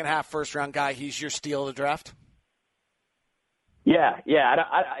second half first round guy, he's your steal of the draft? Yeah.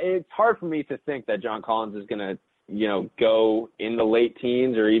 It's hard for me to think that John Collins is going to, go in the late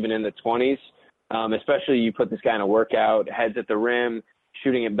teens or even in the 20s. Especially you put this guy in a workout, heads at the rim,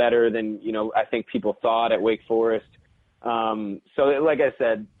 shooting it better than, I think people thought at Wake Forest. So like I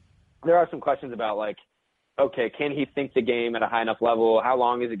said, there are some questions about okay, can he think the game at a high enough level? How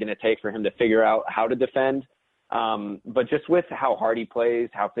long is it going to take for him to figure out how to defend? But just with how hard he plays,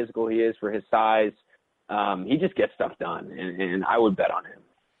 how physical he is for his size, he just gets stuff done, and I would bet on him.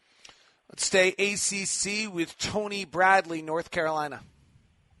 Let's stay ACC with Tony Bradley, North Carolina.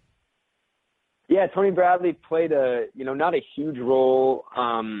 Yeah, Tony Bradley played not a huge role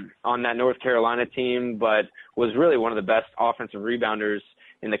on that North Carolina team, but was really one of the best offensive rebounders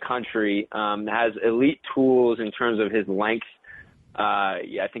in the country. Has elite tools in terms of his length.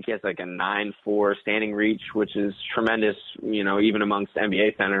 I think he has a 9'4" standing reach, which is tremendous, even amongst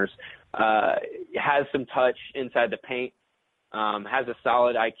NBA centers. Has some touch inside the paint. Has a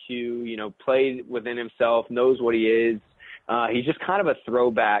solid IQ, played within himself, knows what he is. He's just kind of a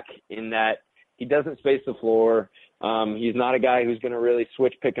throwback in that he doesn't space the floor. He's not a guy who's going to really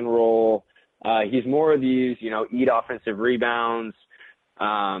switch pick and roll. He's more of these, eat offensive rebounds,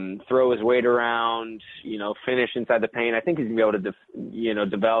 throw his weight around, finish inside the paint. I think he's going to be able to,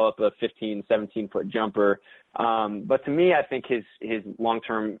 develop a 15, 17-foot jumper. But to me, I think his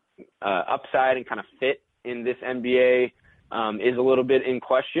long-term upside and kind of fit in this NBA is a little bit in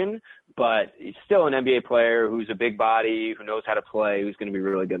question, but he's still an NBA player who's a big body, who knows how to play, who's going to be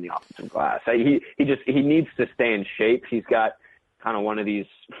really good in the offensive glass. He needs to stay in shape. He's got kind of one of these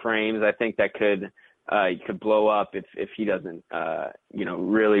frames, I think, that could blow up if he doesn't,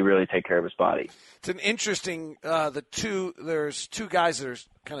 really, really take care of his body. It's an interesting, there's two guys that are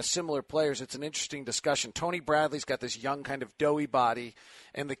kind of similar players. It's an interesting discussion. Tony Bradley's got this young kind of doughy body,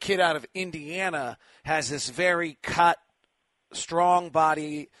 and the kid out of Indiana has this very cut, strong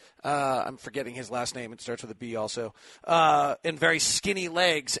body. I'm forgetting his last name. It starts with a B also. And very skinny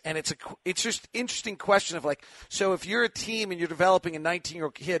legs. And it's just interesting question of so if you're a team and you're developing a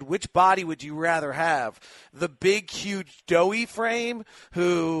 19-year-old kid, which body would you rather have? The big, huge, doughy frame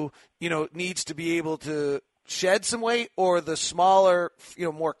who, needs to be able to shed some weight, or the smaller,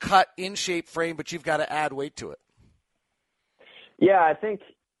 more cut in shape frame, but you've got to add weight to it? Yeah, I think,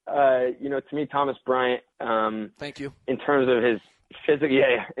 to me, Thomas Bryant, thank you. In terms of his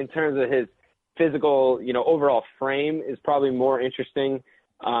physical, overall frame is probably more interesting,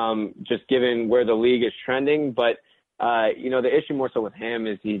 just given where the league is trending. But, the issue more so with him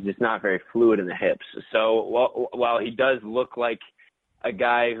is he's just not very fluid in the hips. So while he does look like a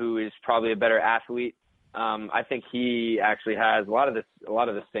guy who is probably a better athlete, I think he actually has a lot of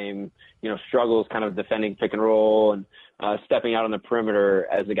the same, struggles kind of defending pick and roll and stepping out on the perimeter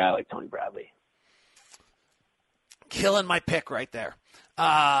as a guy like Tony Bradley. Killing my pick right there.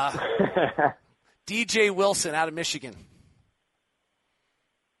 DJ Wilson out of Michigan.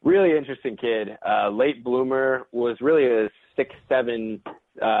 Really interesting kid. Late bloomer, was really a 6'7",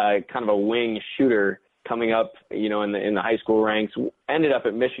 kind of a wing shooter coming up, in the high school ranks. Ended up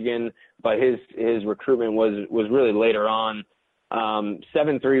at Michigan, but his recruitment was really later on. 7'3"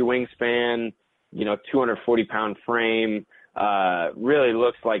 wingspan, 240-pound frame. Really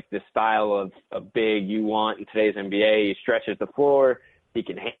looks like the style of big you want in today's NBA. He stretches the floor. He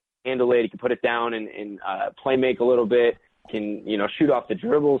can handle it. He can put it down and play make a little bit. Can, shoot off the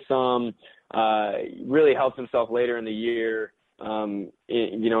dribble some. Really helps himself later in the year, in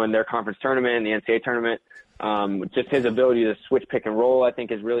their conference tournament, the NCAA tournament. Just his ability to switch pick and roll, I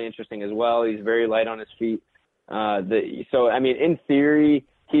think, is really interesting as well. He's very light on his feet. In theory,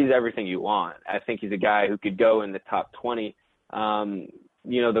 he's everything you want. I think he's a guy who could go in the top 20.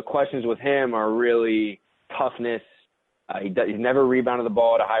 The questions with him are really toughness. He's never rebounded the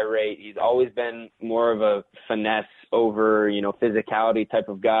ball at a high rate. He's always been more of a finesse over, physicality type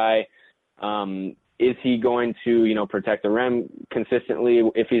of guy. Is he going to, protect the rim consistently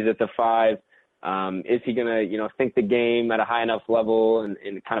if he's at the 5? Is he going to, think the game at a high enough level and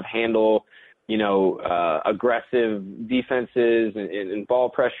kind of handle, aggressive defenses and ball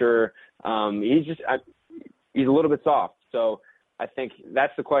pressure? He's a little bit soft. So I think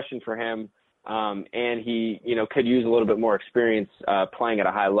that's the question for him. And he, could use a little bit more experience playing at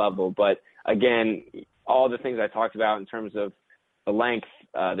a high level. But again, all the things I talked about in terms of the length,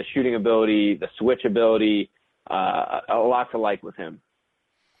 the shooting ability, the switch ability, a lot to like with him.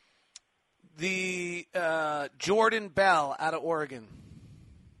 The Jordan Bell out of Oregon.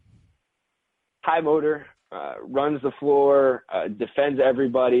 High motor, runs the floor, defends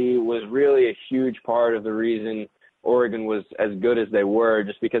everybody, was really a huge part of the reason Oregon was as good as they were,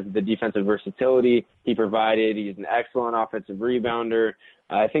 just because of the defensive versatility he provided. He's an excellent offensive rebounder.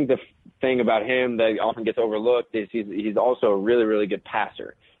 I think the thing about him that often gets overlooked is he's also a really, really good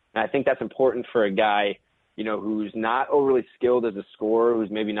passer. And I think that's important for a guy, who's not overly skilled as a scorer, who's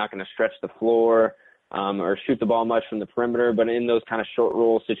maybe not going to stretch the floor or shoot the ball much from the perimeter. But in those kind of short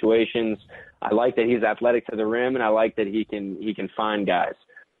roll situations, I like that he's athletic to the rim, and I like that he can find guys.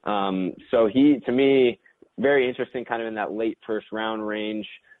 So he, to me, very interesting, kind of in that late first round range.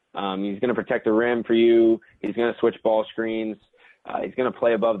 He's going to protect the rim for you. He's going to switch ball screens. He's going to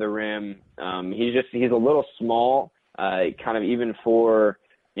play above the rim. He's a little small, kind of even for,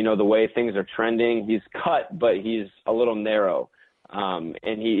 the way things are trending. He's cut, but he's a little narrow. And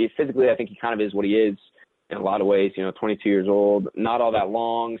he physically, I think he kind of is what he is in a lot of ways, 22 years old, not all that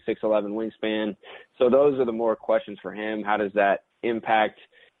long, 6'11" wingspan. So those are the more questions for him. How does that impact,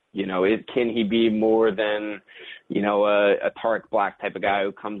 can he be more than, a Tariq Black type of guy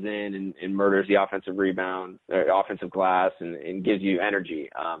who comes in and murders the offensive rebound, or offensive glass and gives you energy?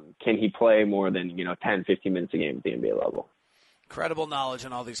 Can he play more than, 10, 15 minutes a game at the NBA level? Incredible knowledge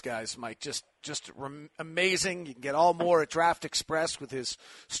on all these guys, Mike. Just amazing. You can get all more at Draft Express with his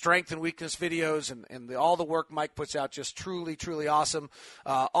strength and weakness videos and all the work Mike puts out. Just truly, truly awesome.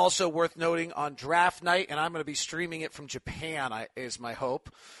 Also worth noting on draft night, and I'm going to be streaming it from Japan, is my hope,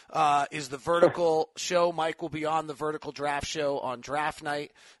 is the Vertical show. Mike will be on the Vertical Draft show on draft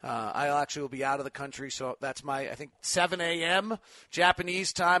night. I actually will be out of the country, so that's I think 7 a.m.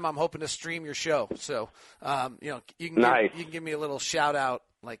 Japanese time. I'm hoping to stream your show. So, you can give me a little shout out.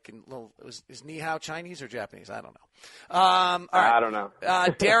 Is Ni Hao Chinese or Japanese? I don't know. All right. I don't know.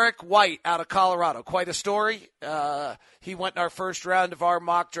 Derek White out of Colorado. Quite a story. He went in our first round of our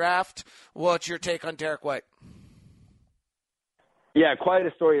mock draft. What's your take on Derek White? Yeah, quite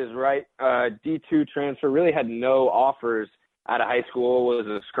a story is right. D2 transfer, really had no offers out of high school, was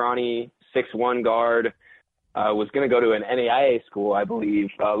a scrawny 6'1" guard, was going to go to an NAIA school, I believe,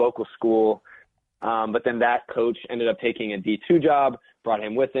 local school. But then that coach ended up taking a D2 job, brought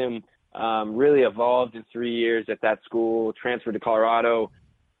him with him, really evolved in 3 years at that school, transferred to Colorado,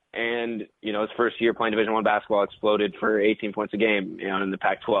 and, his first year playing Division I basketball exploded for 18 points a game, in the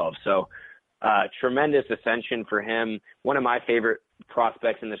Pac-12. So tremendous ascension for him. One of my favorite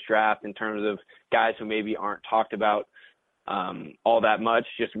prospects in this draft in terms of guys who maybe aren't talked about all that much,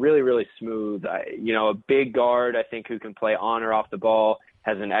 just really, really smooth. A big guard, I think, who can play on or off the ball,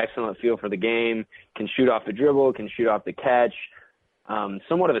 has an excellent feel for the game, can shoot off the dribble, can shoot off the catch.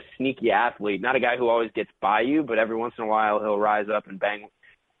 Somewhat of a sneaky athlete, not a guy who always gets by you, but every once in a while he'll rise up and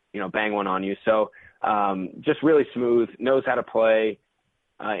bang one on you. So just really smooth, knows how to play,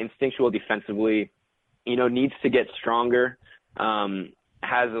 instinctual defensively, needs to get stronger,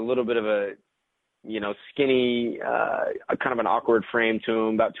 has a little bit of a, skinny, kind of an awkward frame to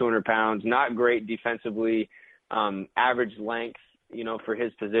him, about 200 pounds, not great defensively, average length, for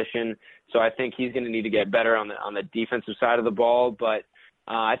his position. So I think he's going to need to get better on the defensive side of the ball, but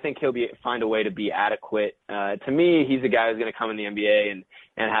I think he'll find a way to be adequate. To me, he's a guy who's going to come in the NBA and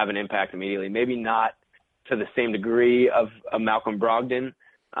have an impact immediately. Maybe not to the same degree of Malcolm Brogdon,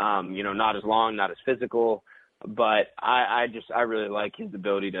 not as long, not as physical, But I really like his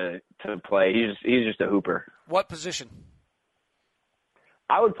ability to play. He's just a hooper. What position?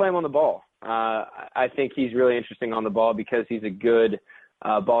 I would play him on the ball. I think he's really interesting on the ball because he's a good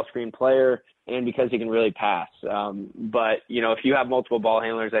ball screen player and because he can really pass. But, if you have multiple ball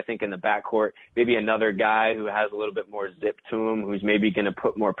handlers, I think in the backcourt, maybe another guy who has a little bit more zip to him, who's maybe going to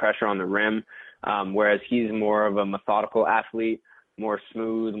put more pressure on the rim, whereas he's more of a methodical athlete, more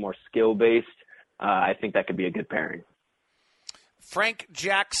smooth, more skill-based. I think that could be a good pairing. Frank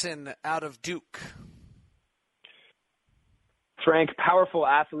Jackson out of Duke. Frank, powerful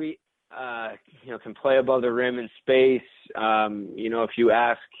athlete, can play above the rim in space. If you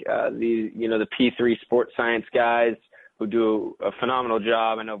ask the P3 sports science guys who do a phenomenal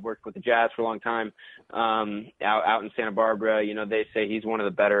job, I know I've worked with the Jazz for a long time, out in Santa Barbara, they say he's one of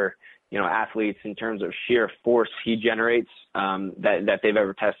the better, athletes in terms of sheer force he generates, that they've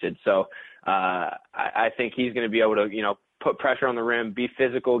ever tested. So, I think he's going to be able to, put pressure on the rim, be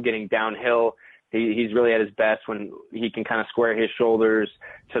physical, getting downhill. He's really at his best when he can kind of square his shoulders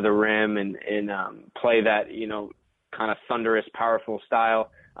to the rim and play that, kind of thunderous, powerful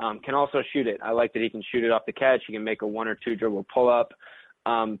style. Can also shoot it. I like that he can shoot it off the catch. He can make a 1 or 2 dribble pull-up.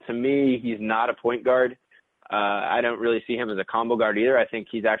 To me, he's not a point guard. I don't really see him as a combo guard either. I think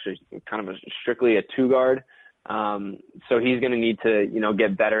he's actually kind of strictly a 2 guard. So he's going to need to,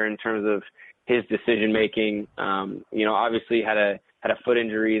 get better in terms of his decision making. Obviously had a foot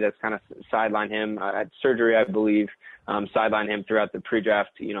injury that's kind of sidelined him. Had surgery, I believe, sidelined him throughout the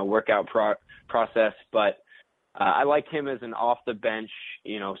pre-draft, workout process. But I like him as an off the bench,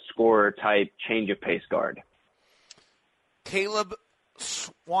 scorer type change of pace guard. Caleb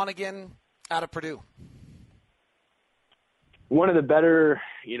Swanigan out of Purdue. One of the better,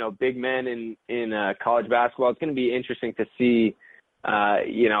 big men in college basketball. It's going to be interesting to see,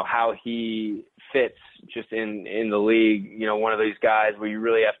 how he fits just in the league. One of these guys where you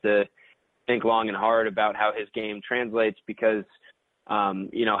really have to think long and hard about how his game translates because,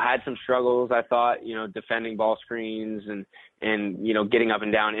 had some struggles, I thought, defending ball screens and getting up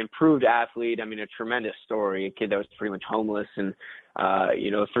and down, improved athlete. I mean, a tremendous story, a kid that was pretty much homeless and,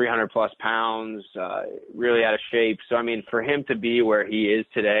 300 plus pounds, really out of shape. So, I mean, for him to be where he is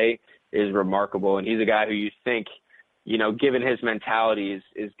today is remarkable. And he's a guy who you think, given his mentality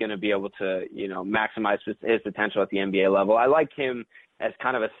is going to be able to, maximize his potential at the NBA level. I like him as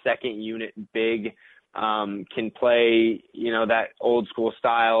kind of a second unit big, can play, that old school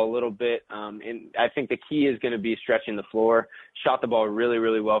style a little bit. And I think the key is going to be stretching the floor. Shot the ball really,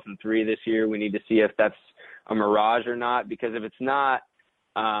 really well from 3 this year. We need to see if that's a mirage or not, because if it's not,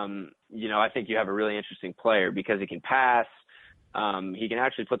 I think you have a really interesting player because he can pass. He can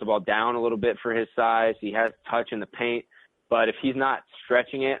actually put the ball down a little bit for his size. He has touch in the paint, but if he's not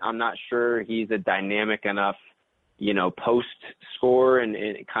stretching it, I'm not sure he's a dynamic enough, post score and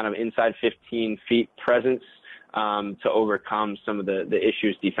kind of inside 15 feet presence, to overcome some of the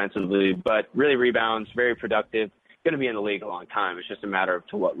issues defensively, but really rebounds, very productive, going to be in the league a long time. It's just a matter of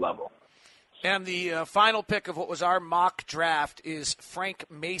to what level. And the final pick of what was our mock draft is Frank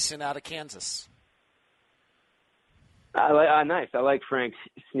Mason out of Kansas. Nice. I like Frank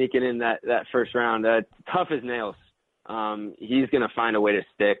sneaking in that first round. Tough as nails. He's going to find a way to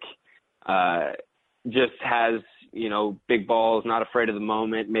stick. Just has, big balls, not afraid of the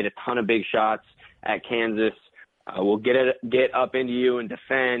moment, made a ton of big shots at Kansas. Will get up into you and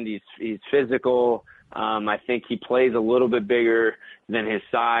defend. He's physical. I think he plays a little bit bigger than his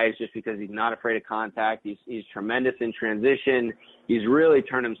size just because he's not afraid of contact. He's tremendous in transition. He's really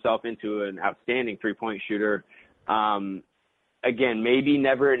turned himself into an outstanding three-point shooter. Again, maybe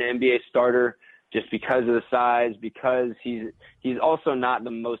never an NBA starter just because of the size, because he's also not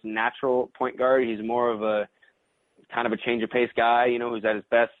the most natural point guard. He's more of a kind of a change of pace guy, who's at his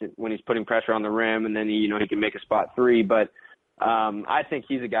best when he's putting pressure on the rim, and then he can make a spot 3. But I think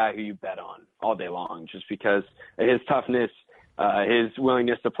he's a guy who you bet on all day long just because of his toughness, his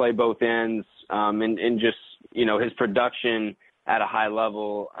willingness to play both ends, and just, his production at a high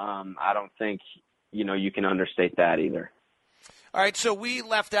level. I don't think, you can understate that either. All right, so we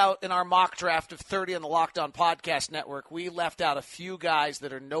left out in our mock draft of 30 on the Locked On Podcast Network, we left out a few guys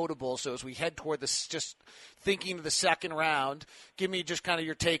that are notable. So as we head toward this, just thinking of the second round, give me just kind of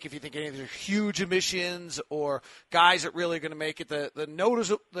your take if you think any of these are huge omissions or guys that really are going to make it. The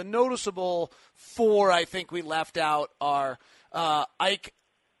noticeable 4 I think we left out are Ike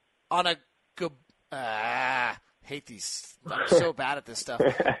hate these. I'm so bad at this stuff.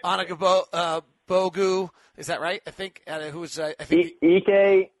 Bogu, is that right? I think who's I think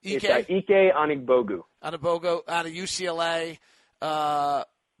Ike Anigbogu. Anigbogu out of UCLA,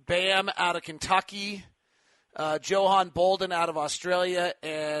 Bam out of Kentucky, Johan Bolden out of Australia,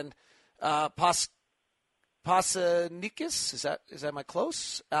 and Pasanikis. Is that am I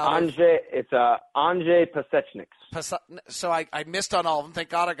close? It's Andrzej Pasechniks. So I missed on all of them. Thank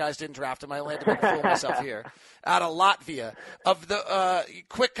God our guys didn't draft him. I landed to make a fool of myself here. Out of Latvia. Of the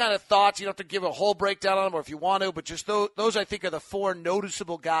quick kind of thoughts, you don't have to give a whole breakdown on them, or if you want to, but just those I think are the four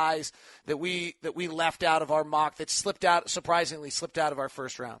noticeable guys that we left out of our mock that surprisingly slipped out of our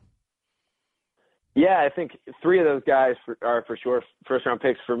first round. Yeah, I think three of those guys are for sure first-round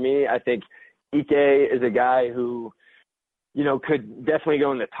picks for me. I think Ike is a guy who, could definitely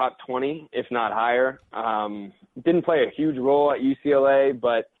go in the top 20, if not higher. Didn't play a huge role at UCLA,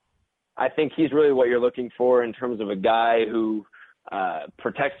 but I think he's really what you're looking for in terms of a guy who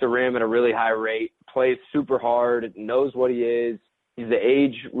protects the rim at a really high rate, plays super hard, knows what he is. He's the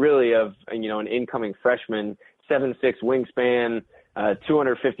age really of, an incoming freshman, 7'6" wingspan,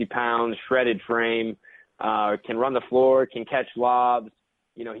 250 pounds, shredded frame, can run the floor, can catch lobs.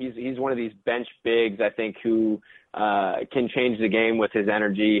 He's one of these bench bigs, I think, who can change the game with his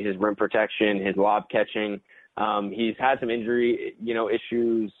energy, his rim protection, his lob catching. He's had some injury,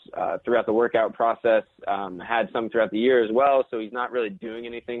 issues throughout the workout process, had some throughout the year as well, so he's not really doing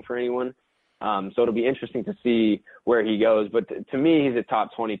anything for anyone. So it'll be interesting to see where he goes. But to me, he's a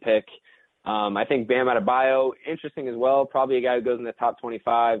top 20 pick. I think Bam Adebayo, interesting as well, probably a guy who goes in the top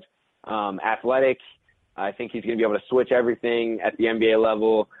 25, athletic. I think he's going to be able to switch everything at the NBA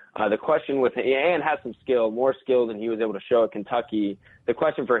level. The question with him, and has some skill, more skill than he was able to show at Kentucky. The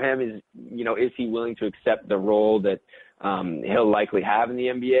question for him is, is he willing to accept the role that he'll likely have in the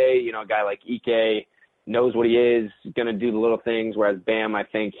NBA? A guy like Ike knows what he is, going to do the little things, whereas Bam, I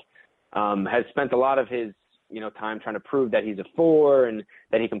think, has spent a lot of his time trying to prove that he's a four and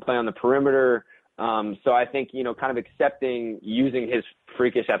that he can play on the perimeter. So I think, kind of accepting using his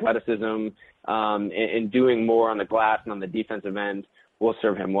freakish athleticism and doing more on the glass and on the defensive end will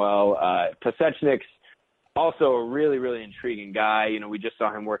serve him well. Pasechniks, also a really, really intriguing guy. We just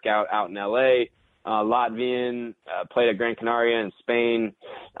saw him work out in L.A. Latvian, played at Gran Canaria in Spain,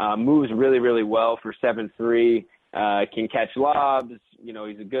 moves really, really well for 7'3", can catch lobs.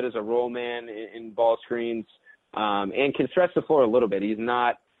 He's good as a roll man in ball screens, and can stretch the floor a little bit. He's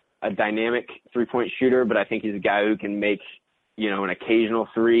not a dynamic three-point shooter, but I think he's a guy who can make, an occasional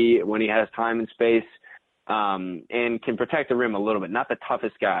three when he has time and space, and can protect the rim a little bit. Not the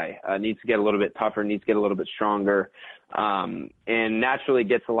toughest guy. Needs to get a little bit tougher, needs to get a little bit stronger, and naturally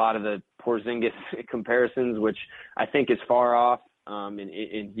gets a lot of the Porzingis comparisons, which I think is far off. And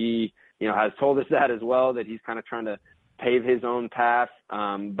he, has told us that as well, that he's kind of trying to pave his own path.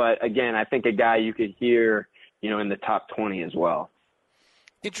 But again, I think a guy you could hear, in the top 20 as well.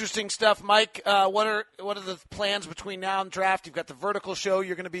 Interesting stuff, Mike. What are the plans between now and draft? You've got the Vertical show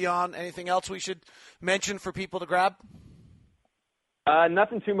you're going to be on. Anything else we should mention for people to grab?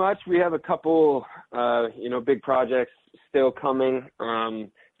 Nothing too much. We have a couple, big projects still coming.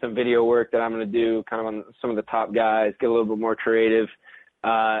 Some video work that I'm going to do kind of on some of the top guys, get a little bit more creative.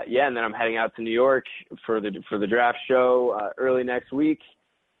 And then I'm heading out to New York for the draft show early next week.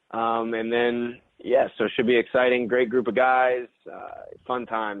 And then, so it should be exciting. Great group of guys, fun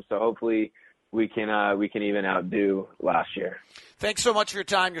time. So hopefully we can even outdo last year. Thanks so much for your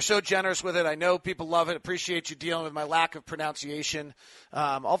time. You're so generous with it. I know people love it. Appreciate you dealing with my lack of pronunciation.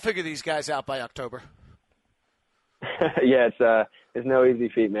 I'll figure these guys out by October. Yeah, it's no easy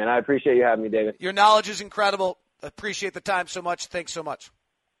feat, man. I appreciate you having me, David. Your knowledge is incredible. Appreciate the time so much. Thanks so much.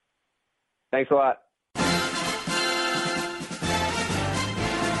 Thanks a lot.